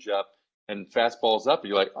changeup and fastballs up. And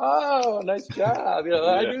you're like, oh, nice job. I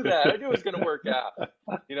knew that. I knew it was going to work out.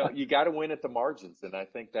 You got to win at the margins. And I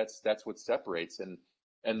think that's what separates.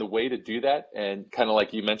 And the way to do that, and kind of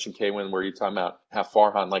like you mentioned, Kwin, where you're talking about how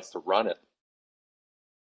Farhan likes to run it.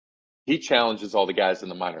 He challenges all the guys in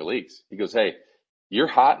the minor leagues. He goes, hey, you're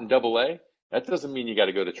hot in AA. That doesn't mean you got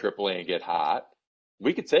to go to AAA and get hot.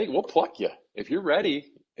 We'll pluck you. If you're ready,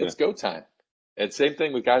 it's go time. And same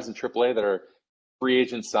thing with guys in AAA that are free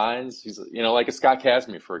agent signs. He's, like a Scott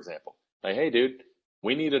Kazmir, for example. Like, hey, dude,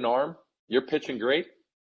 we need an arm. You're pitching great.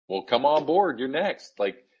 Well, come on board. You're next.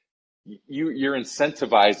 Like, you're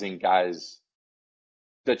incentivizing guys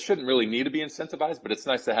that shouldn't really need to be incentivized, but it's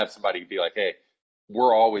nice to have somebody be like, hey,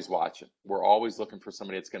 we're always watching. We're always looking for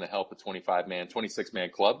somebody that's going to help a 25-man, 26-man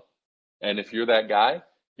club. And if you're that guy,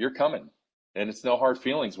 you're coming. And it's no hard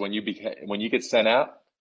feelings when you get sent out.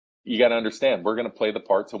 You got to understand, we're going to play the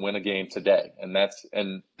part to win a game today. And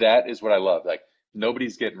that is what I love. Like,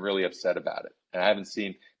 nobody's getting really upset about it. And I haven't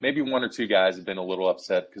seen, maybe one or two guys have been a little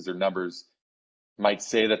upset because their numbers might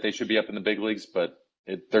say that they should be up in the big leagues, but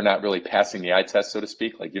they're not really passing the eye test, so to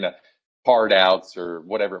speak. Like, hard outs or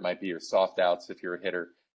whatever it might be, or soft outs if you're a hitter.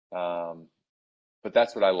 But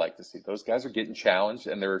that's what I like to see. Those guys are getting challenged,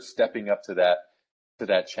 and they're stepping up to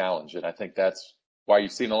that challenge. And I think that's why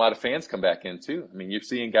you've seen a lot of fans come back in too. I mean, you're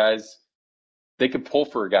seeing guys, they could pull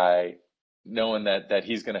for a guy knowing that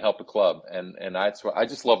he's going to help a club. And I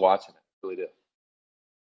just love watching it. I really do.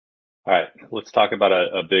 All right, let's talk about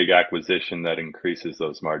a big acquisition that increases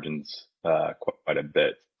those margins quite a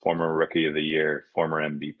bit. Former Rookie of the Year, former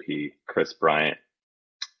MVP, Kris Bryant,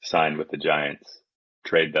 signed with the Giants,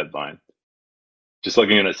 trade deadline. Just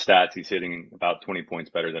looking at his stats, he's hitting about 20 points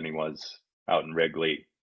better than he was out in Wrigley.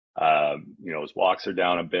 His walks are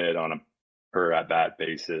down a bit on a per at bat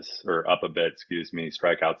basis, or up a bit, excuse me.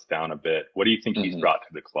 Strikeouts down a bit. What do you think he's brought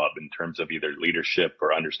to the club in terms of either leadership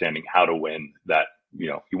or understanding how to win that?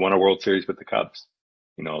 He won a World Series with the Cubs.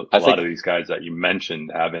 A lot of these guys that you mentioned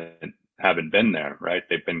haven't been there, right?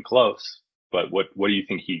 They've been close, but what do you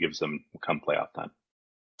think he gives them come playoff time?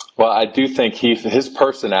 Well, I do think his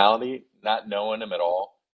personality, not knowing him at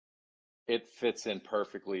all, it fits in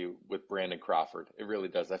perfectly with Brandon Crawford. It really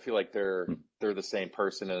does. I feel like they're the same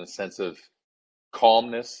person in a sense of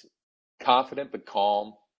calmness, confident but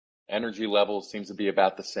calm. Energy level seems to be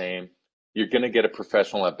about the same. You're going to get a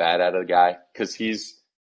professional at bat out of the guy because he's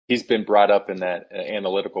been brought up in that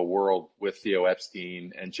analytical world with Theo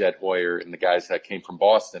Epstein and Jed Hoyer and the guys that came from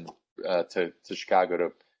Boston to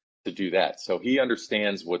Chicago to do that. So he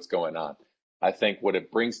understands what's going on. I think what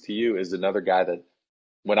it brings to you is another guy that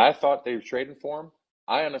when I thought they were trading for him,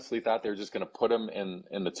 I honestly thought they were just going to put him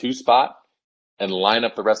in the 2 spot and line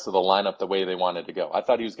up the rest of the lineup the way they wanted to go. I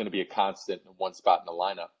thought he was going to be a constant in 1 spot in the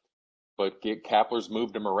lineup, but Kapler's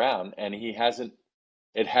moved him around, and it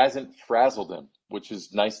hasn't frazzled him, which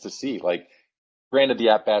is nice to see. Like, granted, the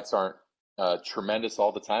at-bats aren't tremendous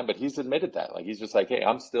all the time, but he's admitted that. Like, he's just like, hey,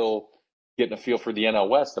 I'm still getting a feel for the NL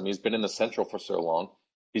West. I mean, he's been in the Central for so long.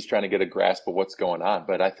 He's trying to get a grasp of what's going on.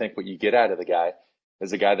 But I think what you get out of the guy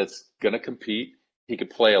is a guy that's going to compete. He could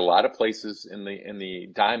play a lot of places in the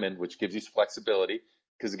diamond, which gives you flexibility.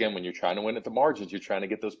 Because again, when you're trying to win at the margins, you're trying to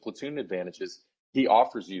get those platoon advantages. He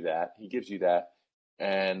offers you that. He gives you that.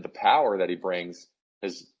 And the power that he brings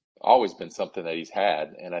has always been something that he's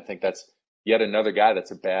had. And I think that's yet another guy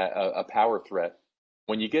that's a power threat.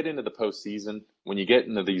 When you get into the postseason, when you get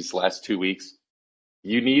into these last 2 weeks,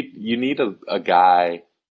 you need a guy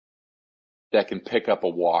that can pick up a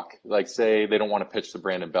walk. Like, say they don't want to pitch to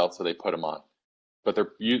Brandon Belt, so they put him on. But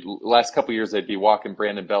last couple of years, they'd be walking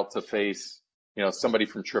Brandon Belt to face, somebody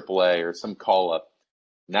from AAA or some call up.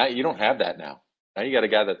 Now you don't have that now. Now you got a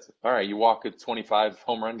guy that's, all right, you walk a 25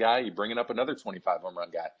 home run guy, you bring up another 25 home run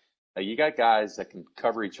guy. Now you got guys that can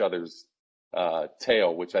cover each other's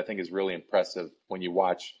tail, which I think is really impressive when you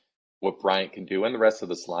watch what Bryant can do and the rest of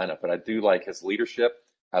this lineup. But I do like his leadership.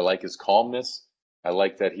 I like his calmness. I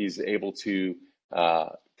like that he's able to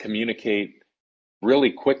communicate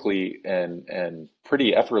really quickly and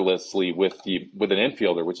pretty effortlessly with an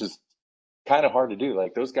infielder, which is kind of hard to do.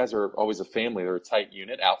 Like, those guys are always a family. They're a tight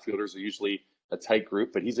unit. Outfielders are usually a tight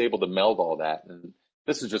group, but he's able to meld all that. And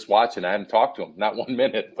this is just watching. I haven't talked to him, not 1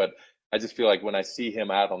 minute, but I just feel like when I see him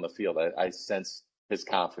out on the field, I sense his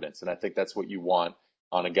confidence. And I think that's what you want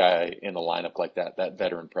on a guy in the lineup like that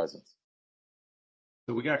veteran presence.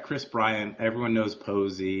 So we got Chris Bryant. Everyone knows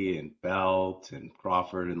Posey and Belt and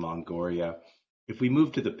Crawford and Longoria. If we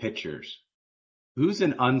move to the pitchers, who's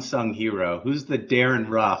an unsung hero? Who's the Darren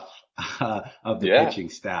Ruff of the pitching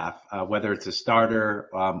staff, whether it's a starter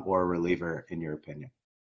or a reliever, in your opinion?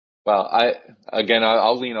 Well,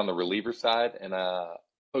 I'll lean on the reliever side, and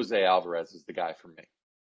Jose Alvarez is the guy for me.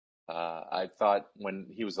 I thought when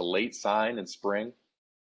he was a late sign in spring,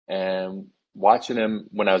 and watching him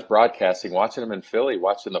when I was broadcasting, watching him in Philly,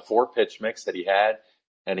 watching the 4-pitch mix that he had,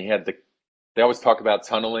 and they always talk about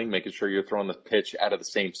tunneling, making sure you're throwing the pitch out of the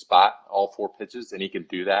same spot, all 4 pitches, and he can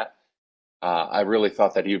do that. I really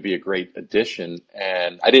thought that he would be a great addition,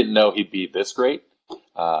 and I didn't know he'd be this great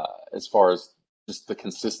as far as just the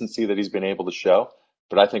consistency that he's been able to show.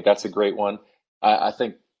 But I think that's a great one. I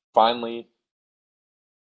think finally,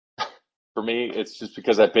 for me, it's just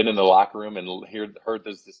because I've been in the locker room and heard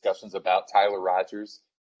those discussions about Tyler Rogers,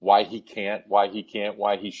 why he can't, why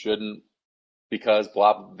he shouldn't, because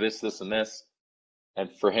blah, this, and this. And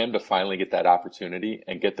for him to finally get that opportunity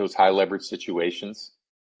and get those high leverage situations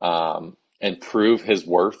and prove his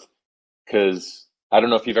worth, because I don't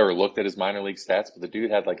know if you've ever looked at his minor league stats, but the dude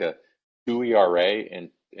had like a 2 ERA and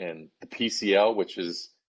the PCL, which is,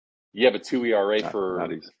 you have a 2 ERA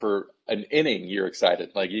for an inning, you're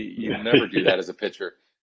excited. Like, you never do that as a pitcher.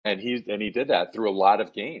 And he did that through a lot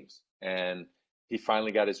of games. And he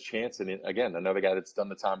finally got his chance. And again, another guy that's done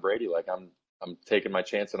the Tom Brady, like, I'm taking my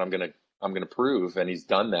chance and I'm gonna prove, and he's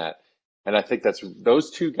done that. And I think those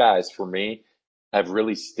 2 guys for me have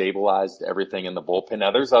really stabilized everything in the bullpen.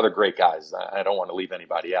 Now there's other great guys. I don't want to leave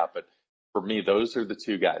anybody out, but for me, those are the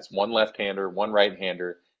 2 guys, one left-hander, one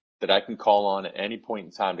right-hander, that I can call on at any point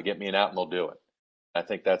in time to get me an out, and they'll do it. I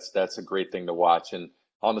think that's a great thing to watch. And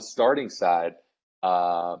on the starting side,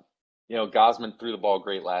 Gausman threw the ball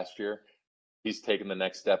great last year. He's taken the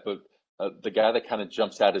next step. But the guy that kind of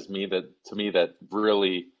jumps out to me that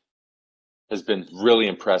really has been really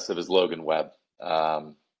impressive is Logan Webb.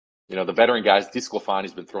 The veteran guys,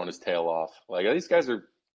 DeSclafani's been throwing his tail off. Like, these guys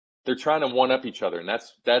they're trying to one up each other, and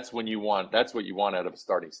that's what you want out of a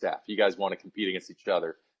starting staff. You guys want to compete against each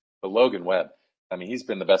other. But Logan Webb, I mean, he's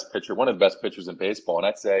been the best pitcher, one of the best pitchers in baseball. And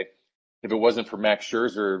I'd say if it wasn't for Max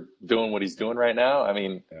Scherzer doing what he's doing right now, I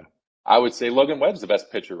mean, I would say Logan Webb's the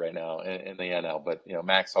best pitcher right now in the NL. But,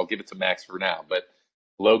 Max, I'll give it to Max for now. But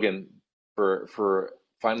Logan, for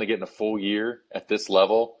finally getting a full year at this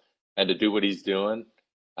level and to do what he's doing,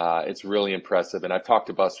 it's really impressive. And I've talked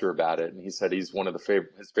to Buster about it, and he said he's one of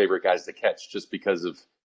his favorite guys to catch just because of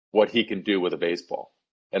what he can do with a baseball.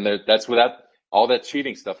 And that's without all that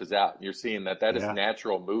cheating stuff is out. You're seeing that is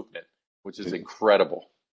natural movement, which is incredible.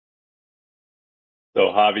 So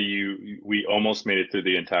Javi, we almost made it through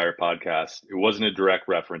the entire podcast. It wasn't a direct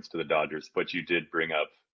reference to the Dodgers, but you did bring up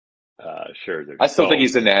Scherzer. I still think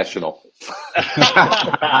he's a national.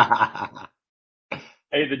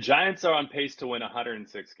 Hey, Hey, the Giants are on pace to win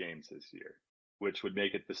 106 games this year, which would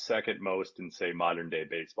make it the second most in, say, modern day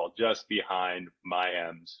baseball, just behind my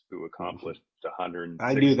M's, who accomplished I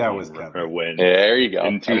knew that was 116 coming. wins There you go. in I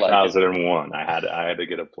like it. 2001. I had to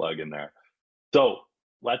get a plug in there. So,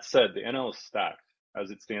 that said, the NL is stacked.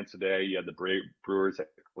 As it stands today, you had the Brewers that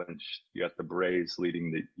clinched. You got the Braves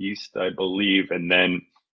leading the East, I believe, and then,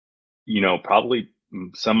 probably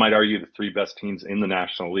some might argue the three best teams in the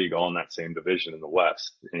National League, all in that same division in the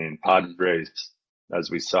West. And Padres, as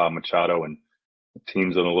we saw, Machado and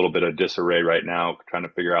teams in a little bit of disarray right now, trying to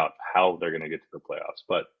figure out how they're going to get to the playoffs.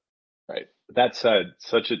 But Right. that said,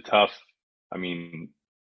 such a tough. I mean,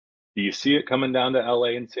 do you see it coming down to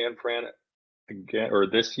LA and San Fran again or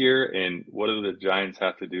this year? And what do the Giants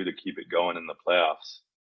have to do to keep it going in the playoffs?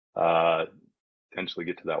 Potentially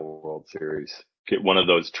get to that World Series, get one of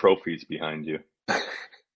those trophies behind you.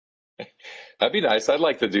 That'd be nice. I'd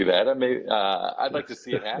like to do that. I mean, I'd like to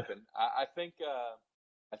see it happen. I think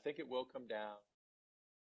it will come down.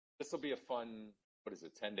 This will be a fun. What is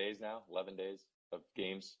it? 10 days now? 11 days of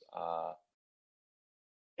games.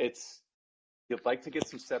 You'd like to get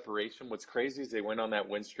some separation. What's crazy is they went on that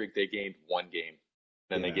win streak. They gained one game,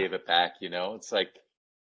 then they gave it back. It's like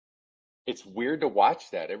it's weird to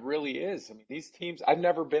watch that. It really is. I mean, these teams. I've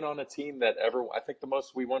never been on a team that ever. I think the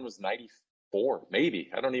most we won was 94,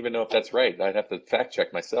 maybe. I don't even know if that's right. I'd have to fact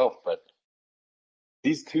check myself. But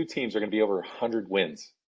these two teams are going to be over 100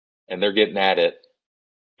 wins, and they're getting at it.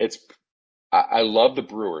 I love the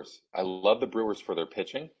Brewers. I love the Brewers for their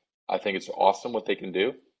pitching. I think it's awesome what they can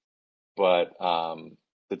do. But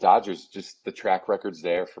the Dodgers, just the track record's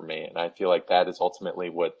there for me. And I feel like that is ultimately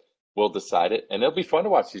what will decide it. And it'll be fun to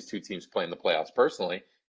watch these two teams play in the playoffs. Personally,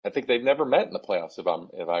 I think they've never met in the playoffs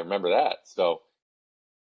if I remember that. So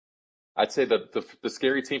I'd say the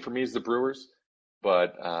scary team for me is the Brewers.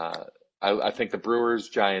 But I think the Brewers,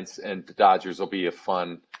 Giants, and the Dodgers will be a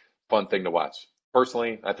fun thing to watch.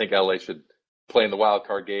 Personally, I think LA should play in the wild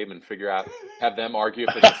card game and have them argue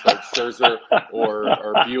if they're going to start Scherzer or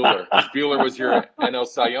Buehler. Because Buehler was your NL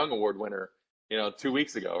Cy Young Award winner, 2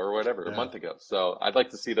 weeks ago or whatever, a month ago. So I'd like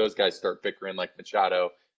to see those guys start bickering like Machado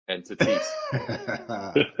and Tatis.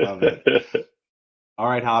 Love it. All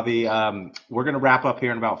right, Javi. We're going to wrap up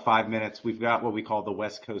here in about 5 minutes. We've got what we call the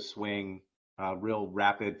West Coast swing, real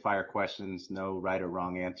rapid fire questions, no right or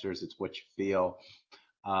wrong answers. It's what you feel.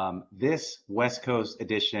 This West Coast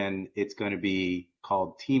edition, it's going to be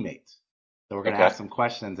called Teammates. So we're going to ask some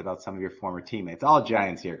questions about some of your former teammates. All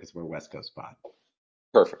Giants here because we're West Coast pod.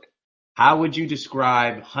 Perfect. How would you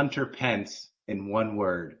describe Hunter Pence in one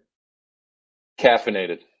word?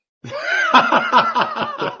 Caffeinated.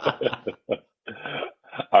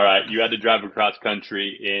 All right. You had to drive across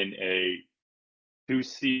country in a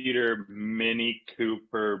 2-seater Mini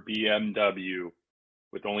Cooper BMW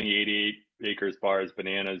with only 88 acres, bars,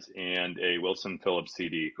 bananas, and a Wilson Phillips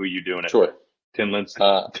CD. Who are you doing it? Sure. Tim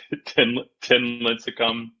Lincecum,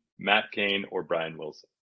 Matt Cain, or Brian Wilson?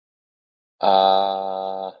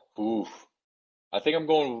 I think I'm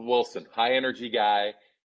going with Wilson. High energy guy.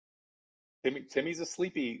 Timmy's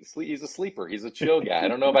he's a sleeper. He's a chill guy. I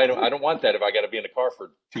don't know if I don't want that if I got to be in a car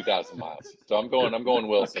for 2,000 miles. So I'm going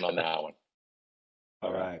Wilson on that one.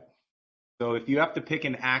 All right. So if you have to pick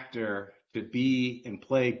an actor to be and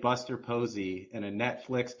play Buster Posey in a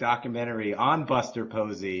Netflix documentary on Buster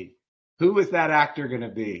Posey, who is that actor going to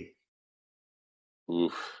be?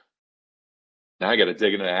 Oof. Now I got to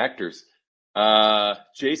dig into actors.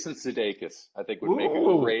 Jason Sudeikis, I think would make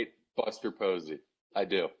a great Buster Posey. I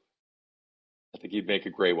do. I think he'd make a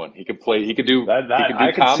great one. He could play. He could do. That he could do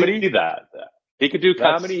I comedy. Could see that. He could do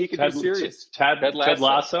comedy. He could do serious. Ted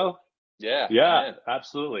Lasso. Yeah,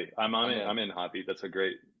 absolutely. I'm in, Hoppy. That's a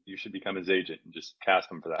great. You should become his agent and just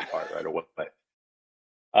cast him for that part right away.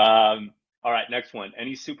 All right, next one.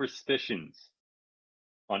 Any superstitions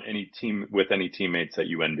on any team with any teammates that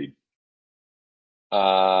you envied?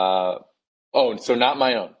 So not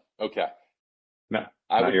my own. Okay. No,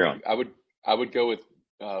 not your own. I would go with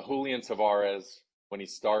Julian Tavares when he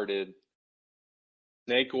started.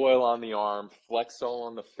 Snake oil on the arm, Flexol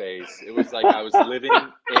on the face. It was like I was living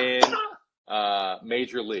in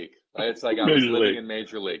Major League. It's like I was living in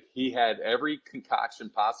Major League. He had every concoction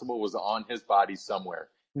possible was on his body somewhere.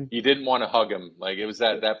 You didn't want to hug him. Like it was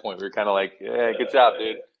at that point we were kind of like, "Yeah, good job,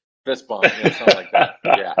 dude." Fist bump, something like that.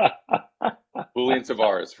 Yeah. Julian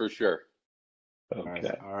Tavares for sure. Okay.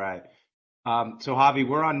 All right. So Javi,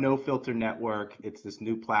 we're on No Filter Network. It's this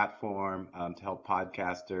new platform to help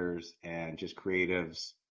podcasters and just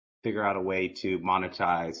creatives figure out a way to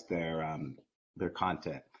monetize their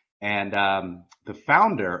content. And the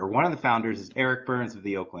founder, or one of the founders, is Eric Burns of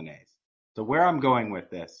the Oakland A's. So where I'm going with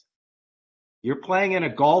this, you're playing in a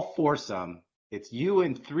golf foursome. It's you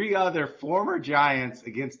and 3 other former Giants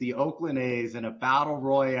against the Oakland A's in a battle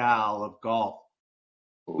royale of golf.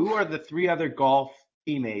 Who are the 3 other golf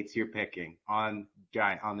teammates you're picking on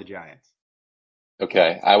the Giants?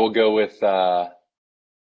 Okay, I will go with Ryan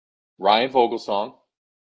Vogelsong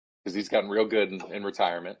because he's gotten real good in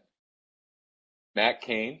retirement. Matt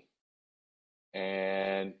Cain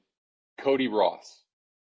and Cody Ross.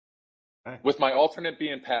 Okay. With my alternate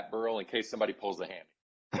being Pat Burrell in case somebody pulls the hammy.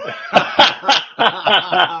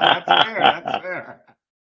 That's fair. That's fair.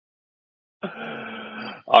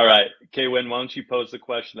 All right, K-Win, why don't you pose the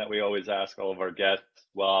question that we always ask all of our guests?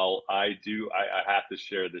 Well, I have to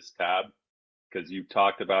share this tab because you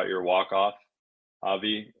talked about your walk-off,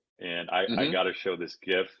 Avi, and I got to show this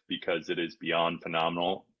GIF because it is beyond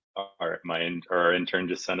phenomenal. Our intern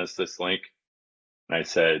just sent us this link, and I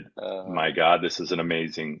said, "My God, this is an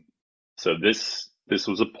amazing." So this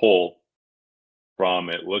was a poll from,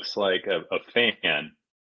 it looks like a fan,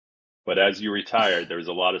 but as you retired, there was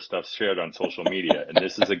a lot of stuff shared on social media, and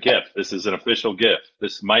this is a GIF. This is an official GIF.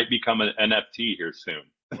 This might become an NFT here soon.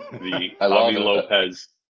 The Avi Lopez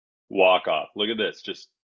walk-off. Look at this.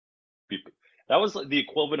 That was like the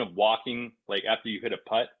equivalent of walking, like after you hit a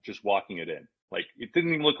putt, just walking it in. Like it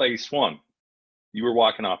didn't even look like he swung. You were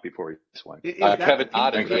walking off before he swung. Kevin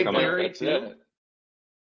Otten gave coming Barry up. too?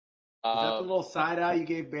 Is that the little side eye you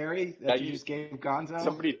gave Barry that you just gave Gonzo?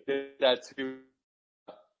 Somebody did that too.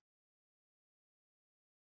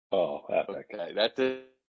 Oh, epic. Okay, that's it.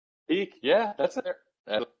 Yeah, that's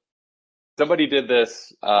it. Somebody did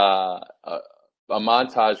this a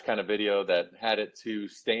montage kind of video that had it to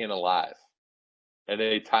Staying Alive, and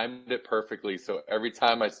they timed it perfectly. So every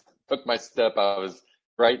time I took my step, I was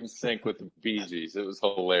right in sync with the Bee Gees. It was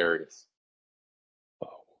hilarious.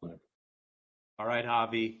 All right,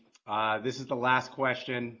 Javi. This is the last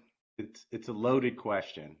question. It's a loaded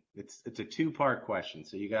question. It's a 2-part question,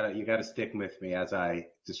 so you gotta stick with me as I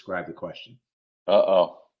describe the question.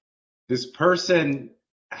 Uh-oh. This person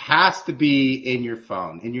has to be in your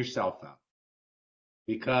phone, in your cell phone,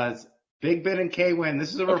 because Big Ben and K-Win,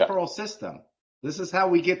 this is a referral system. This is how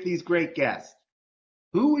we get these great guests.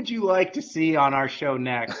 Who would you like to see on our show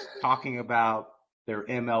next talking about their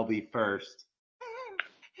MLB first?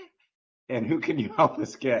 And who can you help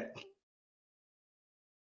us get?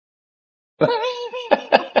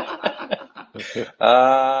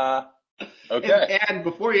 Okay. And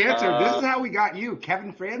before you answer, this is how we got you.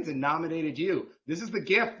 Kevin Franzen nominated you. This is the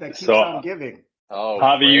gift that keeps on giving. Oh,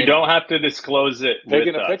 Javi, you don't have to disclose it with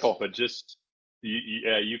Taking a us, pickle. but just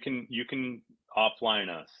you can offline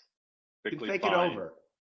us. You can take it over.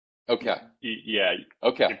 Okay. Yeah.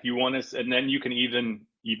 Okay. If you want us, and then you can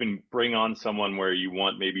even bring on someone where you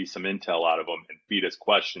want maybe some intel out of them and feed us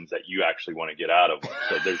questions that you actually want to get out of them.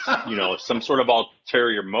 So there's some sort of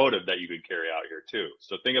ulterior motive that you could carry out here too.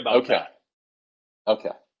 So think about that.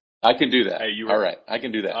 Okay. I can do that. Hey, all right. I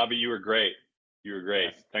can do that. Avi, you were great. You were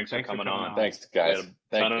great. Yes. Thanks for coming on. Thanks, guys. We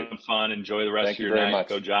had a ton of fun. Enjoy the rest of your night. Much.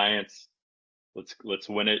 Go Giants. Let's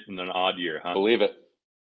win it in an odd year, huh? Believe it.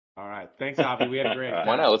 All right. Thanks, Avi. We had a great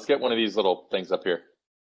Why not? Let's get one of these little things up here.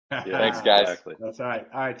 Yeah, thanks, guys. Exactly. That's all right.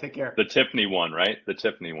 All right. Take care. The Tiffany one, right? The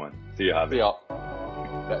Tiffany one. See you, Javi. See y'all.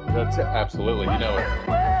 That's it. Absolutely. You know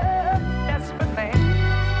it.